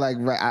don't feel like.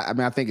 I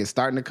mean, I think it's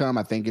starting to come.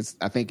 I think it's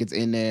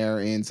in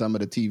there in some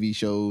of the TV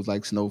shows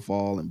like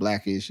Snowfall and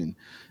Blackish and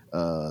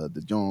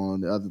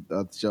the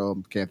other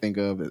show I can't think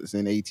of. It's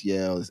in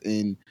ATL. It's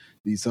in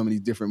some of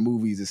these different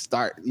movies. It's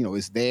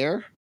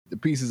there. The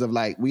pieces of,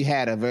 like, we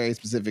had a very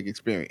specific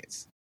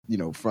experience.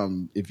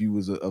 From if you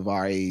was of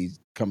our age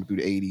coming through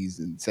the 80s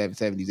and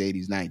 70s,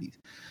 80s,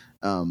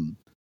 90s.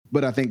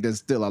 But I think there's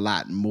still a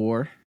lot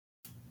more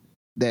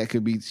that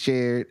could be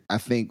shared. I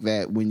think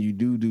that when you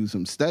do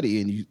some study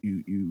and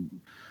you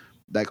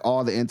like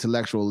all the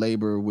intellectual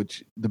labor,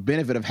 which the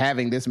benefit of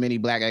having this many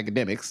Black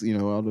academics,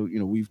 although,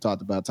 we've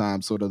talked about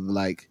times sort of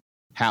like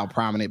how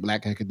prominent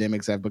Black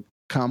academics have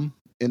become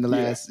in the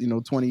last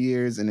 20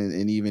 years,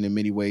 and even in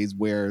many ways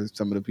where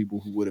some of the people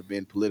who would have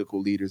been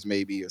political leaders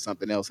maybe or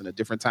something else in a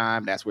different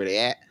time, that's where they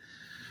at.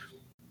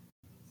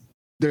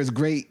 There's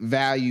great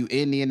value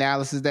in the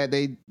analysis that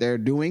they're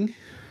doing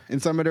in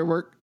some of their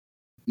work.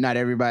 Not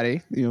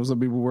everybody, some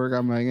people work,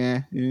 I'm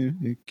like,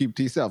 you keep it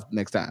to yourself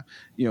next time,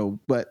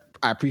 but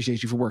I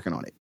appreciate you for working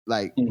on it.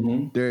 Like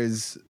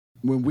there's,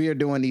 when we are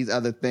doing these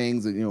other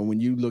things, when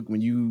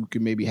you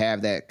can maybe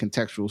have that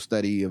contextual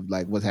study of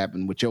like what's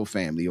happened with your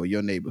family or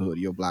your neighborhood, or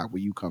your block,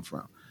 where you come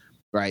from.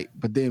 Right.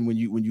 But then when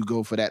you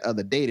go for that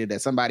other data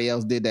that somebody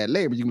else did that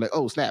labor, you can be like,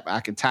 oh snap, I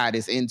can tie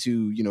this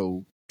into,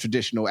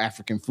 traditional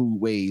African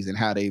food ways and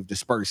how they've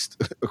dispersed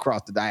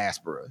across the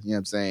diaspora, you know what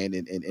I'm saying?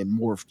 And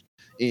morphed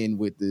in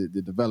with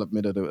the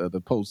development of the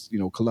post,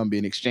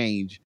 Columbian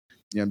exchange,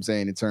 you know what I'm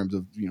saying? In terms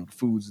of, the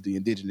foods of the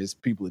indigenous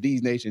people of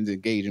these nations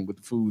engaging with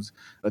the foods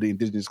of the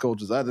indigenous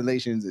cultures of other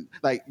nations. And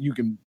like, you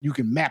can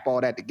map all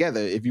that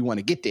together if you want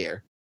to get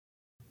there,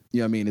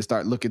 you know what I mean? And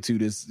start looking to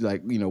this,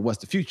 like, what's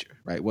the future,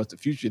 right? What's the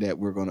future that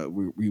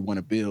we want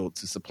to build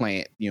to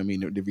supplant,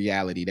 the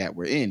reality that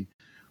we're in.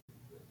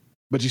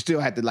 But you still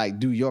have to like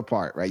do your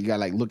part, right? You got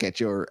to like look at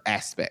your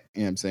aspect,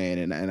 you know what I'm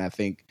saying? And I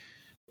think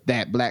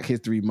that Black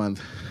History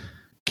Month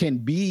can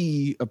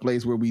be a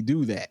place where we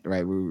do that,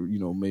 right? We're,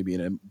 maybe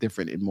in a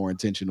different and more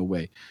intentional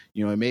way,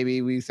 and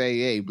maybe we say,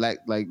 hey,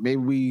 maybe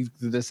we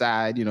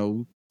decide,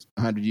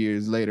 100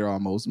 years later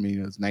almost,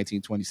 it's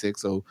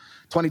 1926. So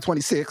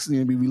 2026,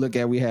 we look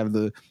at, we have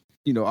the,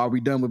 are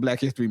we done with Black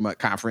History Month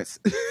conference?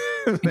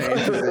 It's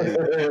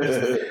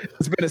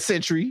been a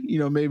century,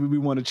 maybe we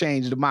want to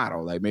change the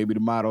motto. Like maybe the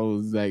motto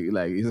is like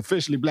it's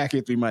officially Black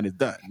History Month is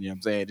done. You know what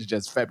I'm saying? It's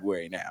just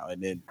February now.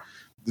 And then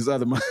this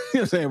other month, you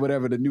know what I'm saying,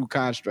 whatever the new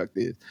construct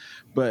is.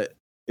 But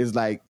it's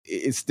like,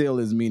 it still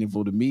is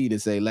meaningful to me to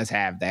say, let's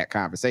have that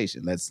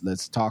conversation.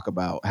 Let's talk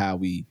about how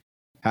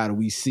do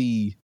we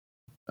see,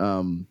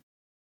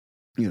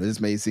 this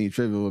may seem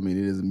trivial. I mean,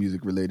 it is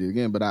music related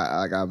again, but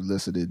I was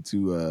listening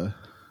to,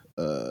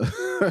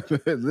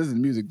 listen to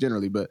music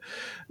generally, but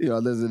I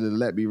listened to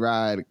Let Me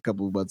Ride a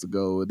couple of months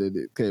ago, and then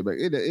it came back.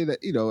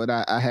 And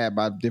I had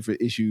my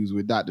different issues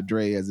with Dr.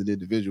 Dre as an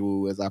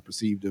individual, as I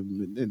perceived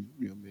him, and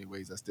in many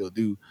ways I still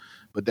do,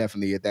 but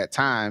definitely at that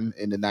time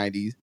in the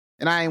 '90s,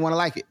 and I ain't want to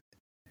like it.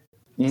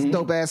 It's a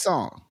dope ass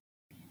song.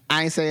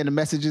 I ain't saying the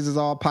messages is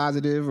all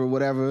positive or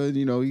whatever.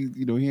 He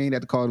ain't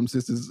have to call them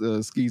sisters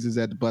skeezers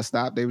at the bus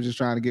stop. They were just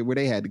trying to get where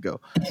they had to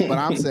go. What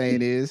I'm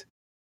saying is,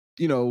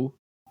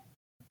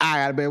 I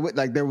gotta bear with,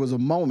 like, there was a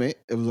moment,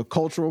 it was a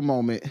cultural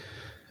moment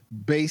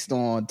based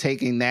on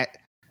taking that,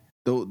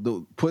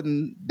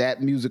 putting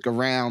that music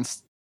around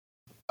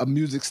a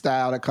music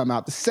style that come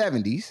out the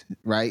 70s,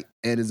 right?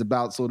 And is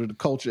about sort of the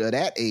culture of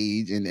that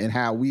age and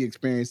how we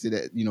experienced it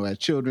as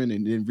children,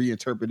 and then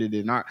reinterpreted it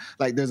in art.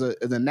 Like there's an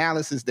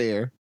analysis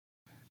there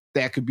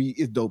that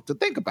is dope to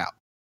think about.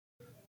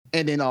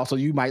 And then also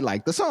you might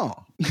like the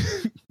song. You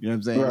know what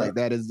I'm saying? Right. Like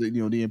that is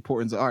the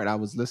importance of art. I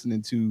was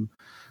listening to,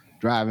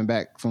 driving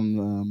back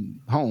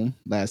from home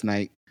last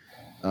night,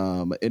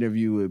 an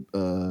interview with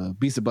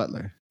Bisa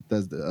Butler,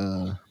 does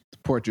the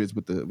portraits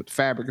with the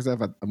fabric and stuff.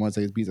 I want to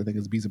say it's Bisa. I think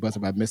it's Bisa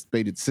Butler. If I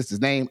misstated the sister's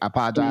name, I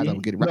apologize. I will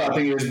get it right. No, I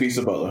think it was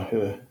Bisa Butler.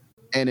 Yeah.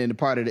 And in the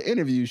part of the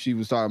interview, she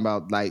was talking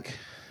about like,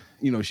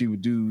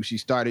 she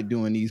started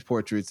doing these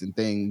portraits and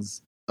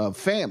things of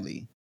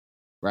family,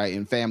 right,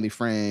 and family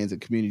friends and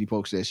community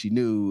folks that she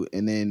knew.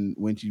 And then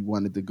when she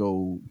wanted to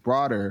go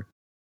broader,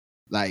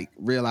 like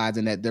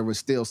realizing that there was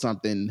still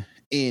something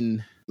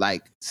in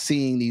like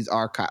seeing these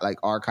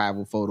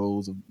archival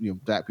photos of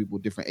Black people,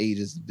 different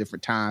ages,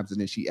 different times, and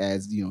then she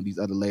adds these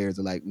other layers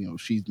of like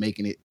she's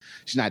making it.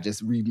 She's not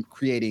just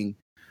recreating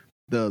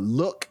the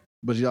look,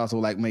 but she also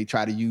like may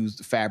try to use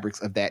the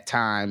fabrics of that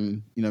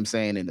time, what I'm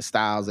saying, and the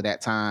styles of that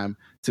time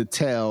to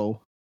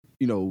tell,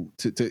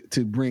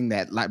 to bring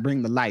that, like,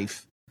 bring to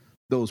life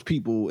those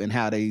people and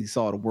how they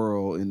saw the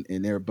world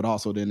and their, but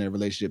also in their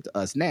relationship to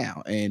us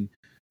now. And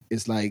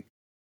it's like,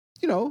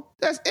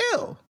 that's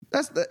ill.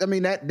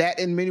 That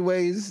in many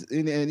ways,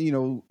 and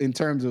in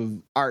terms of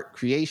art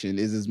creation,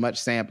 is as much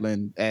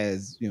sampling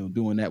as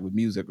doing that with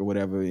music or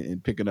whatever,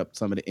 and picking up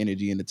some of the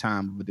energy and the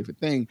time of a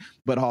different thing,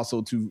 but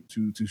also to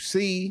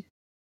see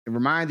and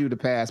remind you of the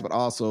past, but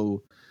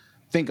also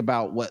think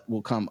about what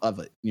will come of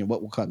it.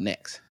 What will come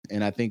next.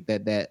 And I think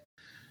that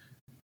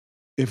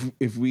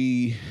if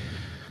we,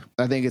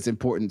 I think it's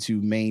important to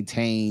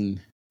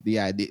maintain the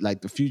idea,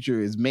 like the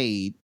future is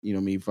made,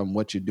 from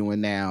what you're doing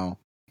now.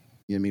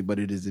 But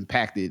it is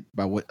impacted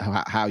by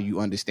how you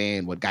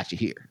understand what got you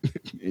here.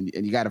 and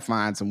you got to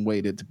find some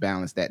way to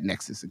balance that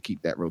nexus and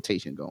keep that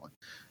rotation going.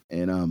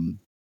 And,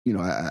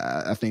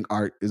 I think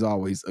art is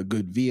always a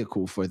good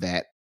vehicle for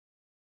that,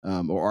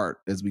 or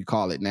art as we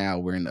call it now,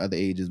 where in other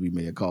ages we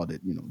may have called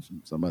it,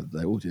 some other,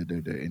 like, oh, they're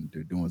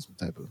doing some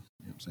type of,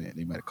 what I'm saying,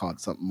 they might have called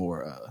it something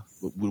more,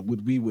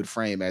 what we would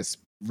frame as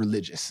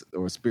religious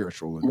or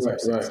spiritual in some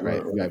sense,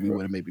 right? We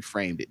would have maybe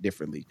framed it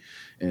differently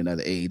in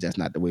another age. That's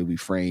not the way we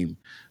frame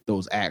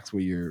those acts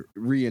where you're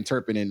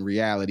reinterpreting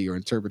reality or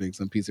interpreting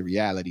some piece of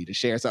reality to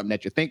share something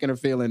that you're thinking or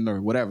feeling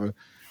or whatever.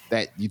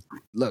 That you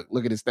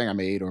look at this thing I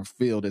made, or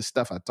feel this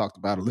stuff I talked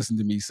about, or listen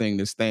to me sing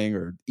this thing,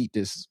 or eat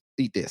this,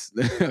 eat this.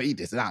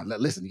 Nah,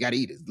 listen, you got to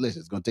eat it. It's delicious.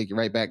 It's going to take you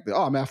right back to,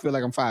 oh man, I feel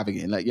like I'm 5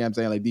 again. Like, you know what I'm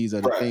saying? Like, these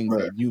are the things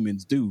that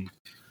humans do.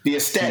 The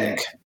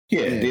aesthetic.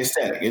 The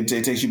aesthetic.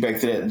 It takes you back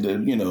to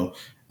that,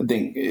 I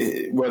think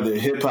whether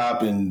hip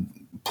hop and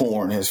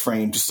porn has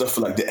framed stuff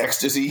like the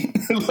ecstasy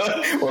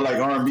or like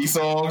R&B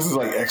songs is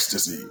like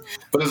ecstasy.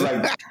 But it's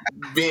like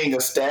being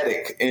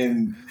ecstatic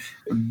and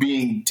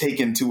being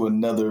taken to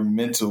another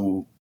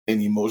mental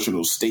and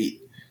emotional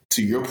state,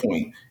 to your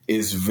point,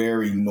 is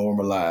very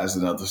normalized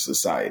in other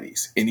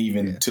societies. And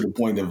even to the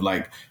point of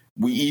like,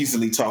 we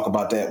easily talk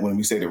about that when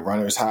we say the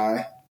runner's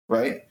high,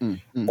 right?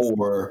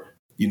 Or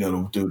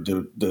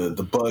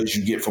the buzz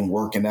you get from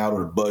working out,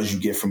 or the buzz you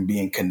get from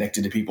being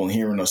connected to people and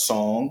hearing a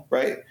song,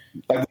 right?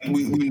 Like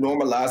we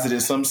normalize it in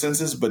some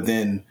senses, but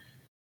then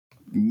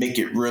make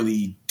it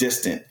really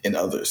distant in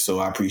others. So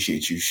I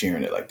appreciate you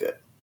sharing it like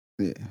that.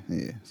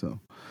 Yeah. So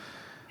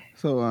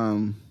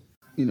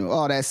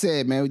all that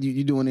said, man,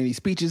 you doing any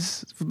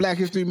speeches for Black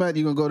History Month?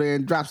 You gonna go there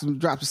and drop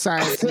some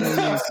science?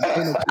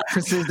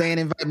 Conferences? They ain't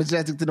invite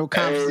Majestic to no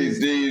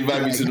conferences. They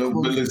invite me to no.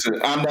 But listen,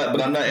 I'm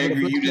not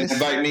angry. You didn't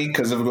invite me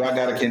because I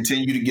gotta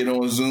continue to get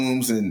on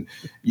Zooms, and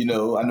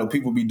I know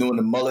people be doing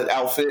the mullet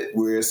outfit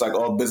where it's like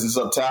all business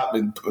up top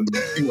and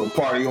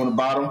party on the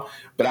bottom.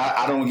 But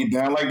I don't get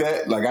down like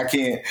that. Like I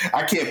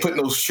can't put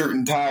no shirt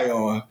and tie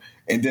on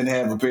and then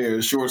have a pair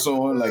of shorts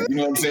on, like, you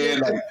know what I'm saying?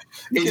 Like,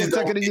 you just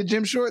tuck it in your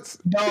gym shorts?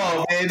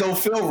 No, man, it don't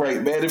feel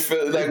right, man. It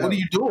feels like, what are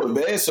you doing,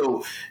 man?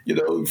 So,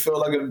 you feel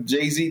like a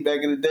Jay-Z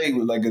back in the day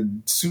with like a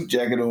suit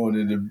jacket on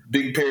and a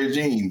big pair of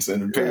jeans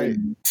and a pair of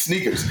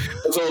sneakers.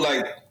 So,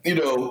 like,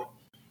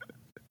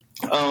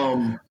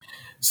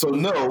 so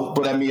no,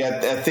 but I mean, I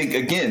think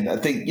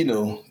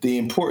the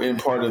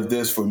important part of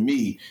this for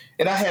me,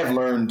 and I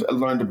learned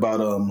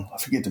about, I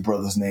forget the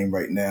brother's name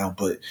right now,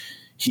 but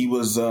he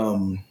was,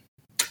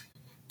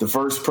 the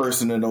first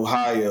person in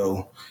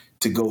Ohio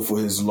to go for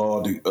his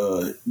law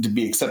to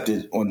be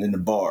accepted in the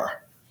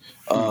bar.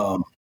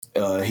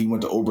 He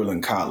went to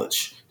Oberlin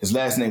College. His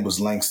last name was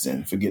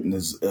Langston. Forgetting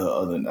his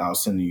other, I'll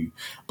send you.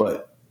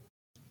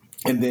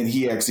 And then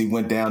he actually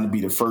went down to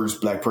be the first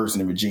Black person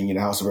in Virginia in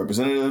the House of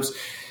Representatives.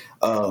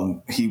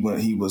 He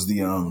was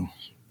the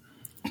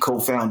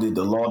co-founded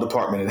the law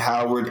department at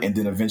Howard, and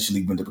then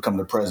eventually went to become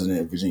the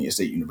president of Virginia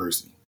State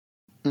University.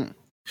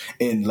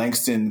 And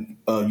Langston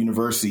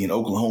University in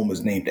Oklahoma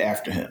is named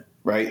after him,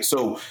 right?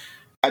 So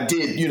I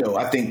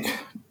think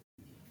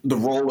the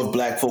role of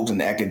Black folks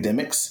in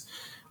academics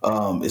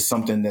is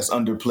something that's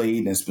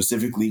underplayed, and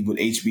specifically with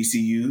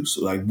HBCUs,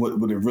 like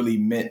what it really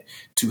meant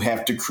to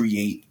have to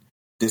create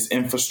this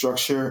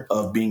infrastructure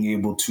of being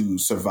able to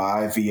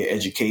survive via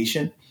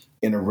education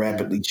in a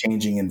rapidly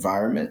changing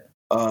environment.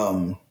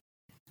 And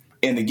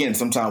again,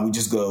 sometimes we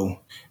just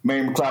go,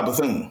 Mary McLeod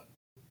Bethune,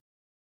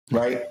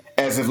 right?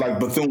 As if like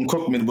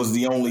Bethune-Cookman was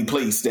the only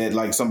place that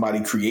like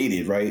somebody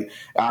created, right?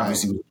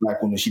 Obviously, with a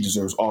Black woman, she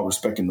deserves all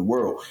respect in the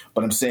world.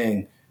 But I'm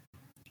saying,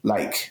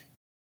 like,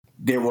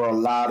 there were a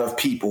lot of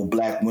people,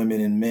 Black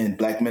women and men,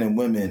 Black men and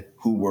women,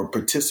 who were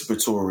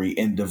participatory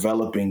in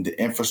developing the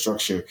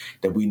infrastructure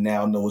that we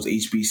now know as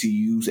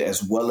HBCUs,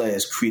 as well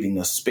as creating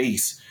a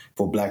space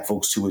for Black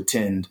folks to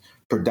attend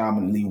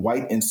predominantly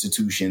white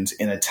institutions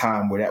in a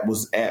time where that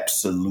was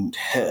absolute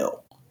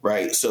hell,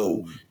 right?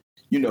 So,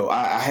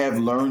 I have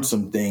learned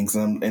some things,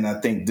 and I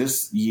think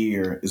this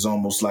year is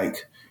almost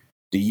like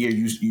the year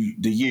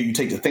you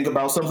take to think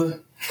about something,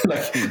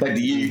 like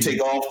the year you take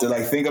off to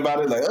like think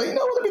about it, like,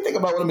 oh, let me think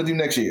about what I'm gonna do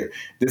next year.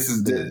 This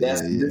is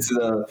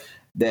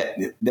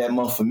that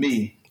month for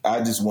me.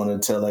 I just want to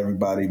tell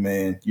everybody,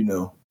 man, I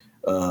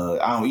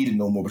don't eat it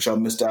no more, but y'all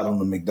missed out on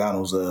the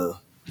McDonald's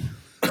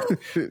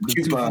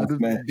coupons,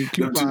 man. The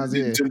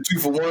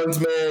 2-for-1s,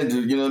 man.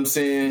 You know what I'm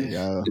saying?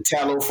 Yeah. The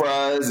tallow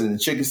fries and the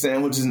chicken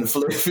sandwiches and the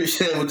filet fish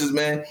sandwiches,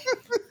 man.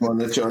 I want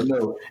to let y'all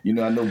know.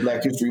 I know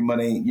Black History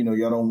Month ain't,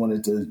 y'all don't want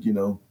it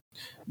to,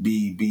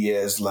 be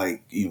as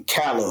like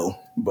callow,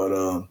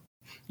 but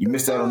you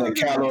missed out on that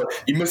callow.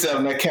 You missed out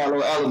on that callow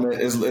element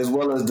as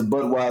well as the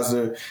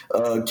Budweiser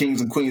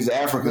Kings and Queens of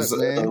Africa.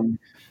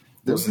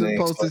 This is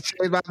supposed to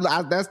change.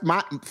 That's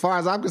my, as far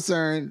as I'm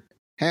concerned.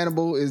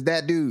 Hannibal is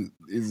that dude.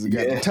 He's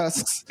got the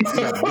tusks, he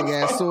got a big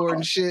ass sword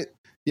and shit.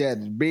 Yeah,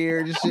 the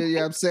beard and shit, you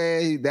know what I'm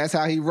saying? That's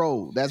how he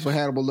rolled. That's what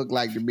Hannibal looked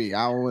like to me.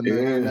 I don't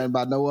know nothing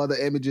about no other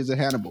images of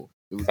Hannibal.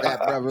 It was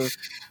that brother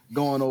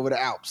going over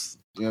the Alps.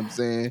 You know what I'm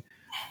saying?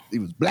 He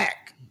was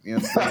black. You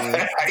know what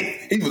I'm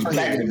saying? He was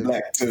black and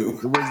black too.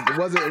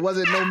 It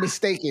wasn't no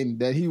mistaking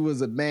that he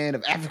was a man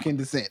of African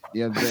descent.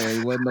 You know what I'm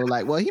saying? It wasn't no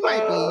like, well, he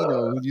might be,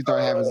 you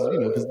start having,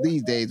 because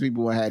these days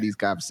people will have these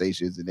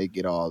conversations and they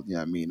get all, you know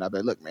what I mean? I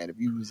bet, look, man, if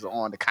you was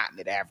on the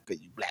continent of Africa,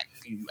 you black,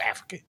 you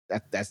African.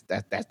 That's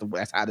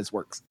how this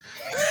works.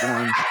 That's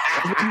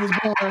where he was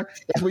born.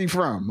 That's where you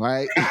from,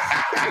 right?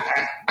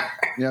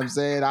 You know what I'm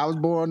saying? I was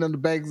born on the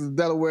banks of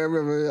the Delaware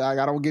River. Like,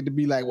 I don't get to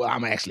be like, well,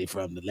 I'm actually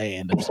from the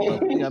land of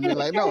stuff. You know what I mean?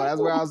 Like, no,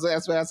 that's where I was.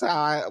 That's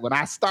how when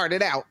I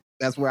started out,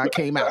 that's where I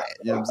came out at.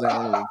 You know what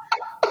I'm saying? Like,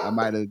 I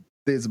might have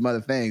did some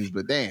other things,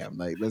 but damn,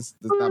 like, let's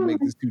not make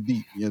this too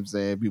deep. You know what I'm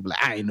saying? People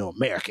like, I ain't no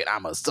American.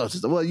 I'm a such.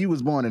 Well, you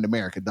was born in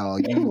America,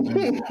 dog. You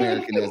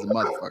American as a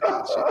motherfucker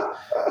and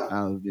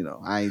shit.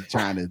 I ain't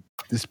trying to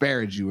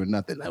disparage you or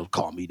nothing. Like,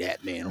 call me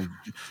that, man. I'm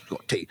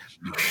gonna take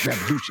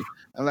revolution.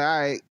 I'm like, all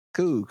right.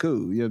 Cool. You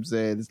know what I'm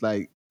saying? It's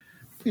like,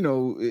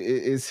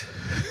 it's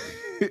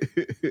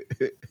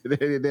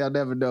they'll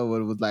never know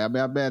what it was like. I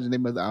mean, I imagine they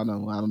must. I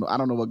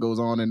don't know what goes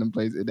on in them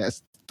places in that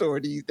store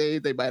these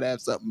days. They might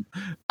have something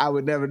I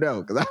would never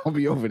know because I don't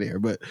be over there.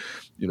 But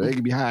they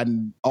could be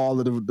hiding all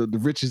of the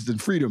riches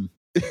and freedom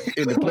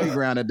in the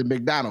playground at the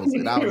McDonald's,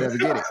 and I'll never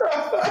get it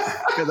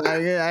because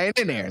I ain't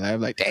in there. And I'm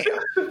like, damn,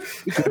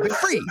 we could have been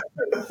free.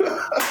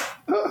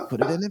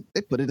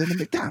 They put it in the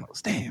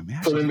McDonald's. Damn,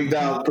 man. Put it in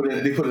McDonald's.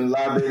 They put it in the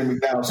library in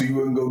McDonald's so you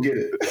wouldn't go get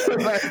it.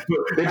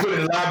 They put it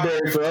in the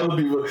library for other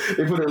people.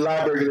 They put it in the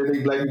library that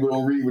they black people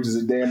don't read, which is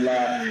a damn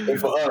lie. And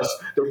for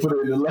us, they put it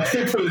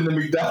in the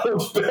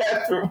McDonald's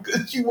bathroom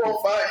because you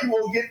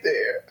won't get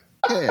there.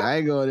 Yeah, I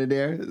ain't going in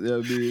there.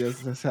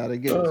 That's how they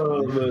get it.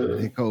 Oh,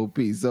 man. They cold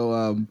piece.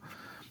 So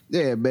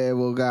yeah, man.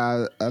 Well,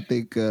 guys, I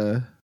think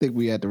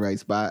we at the right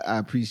spot. I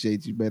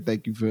appreciate you, man.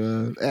 Thank you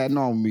for adding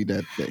on with me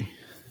that day.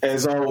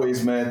 As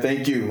always, man.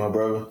 Thank you, my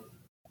brother.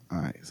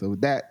 All right. So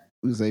with that,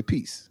 we'll say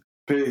peace.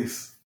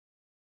 Peace.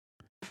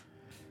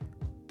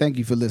 Thank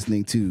you for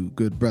listening to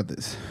Good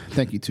Brothers.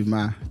 Thank you to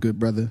my good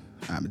brother,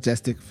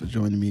 Majestic, for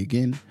joining me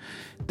again.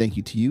 Thank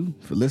you to you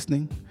for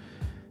listening.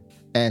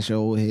 Ash Your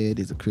Old Head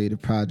is a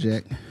creative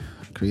project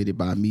created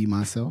by me,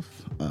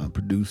 myself,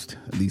 produced,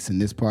 at least in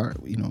this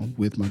part,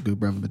 with my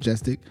good brother,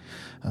 Majestic.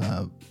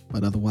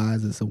 But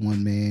otherwise, it's a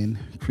one-man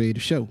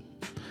creative show.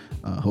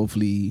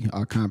 Hopefully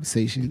our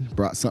conversation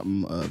brought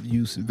something of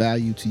use and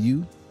value to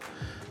you.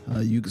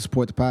 You can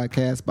support the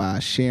podcast by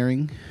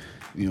sharing,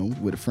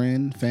 with a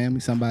friend, family,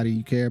 somebody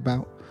you care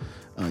about.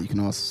 You can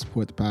also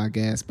support the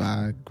podcast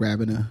by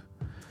grabbing a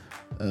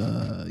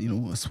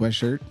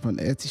sweatshirt from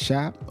the Etsy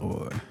shop,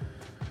 or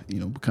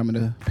becoming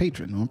a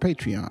patron on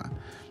Patreon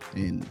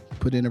and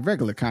put in a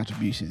regular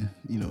contribution,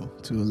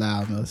 to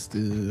allow us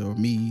to, or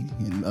me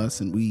and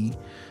us and we,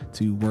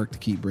 to work to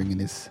keep bringing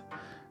this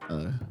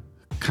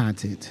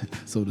content,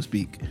 so to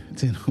speak,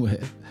 to the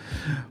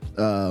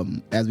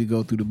web. As we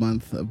go through the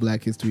month of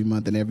Black History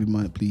Month, and every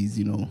month,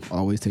 please,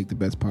 always take the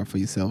best part for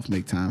yourself.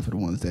 Make time for the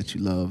ones that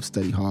you love.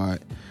 Study hard,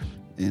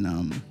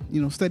 and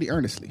study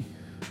earnestly.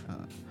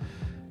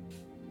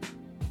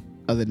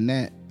 Other than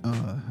that,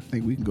 I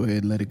think we can go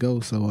ahead and let it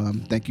go. So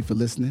thank you for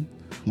listening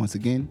once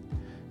again,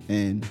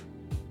 and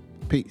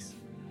peace.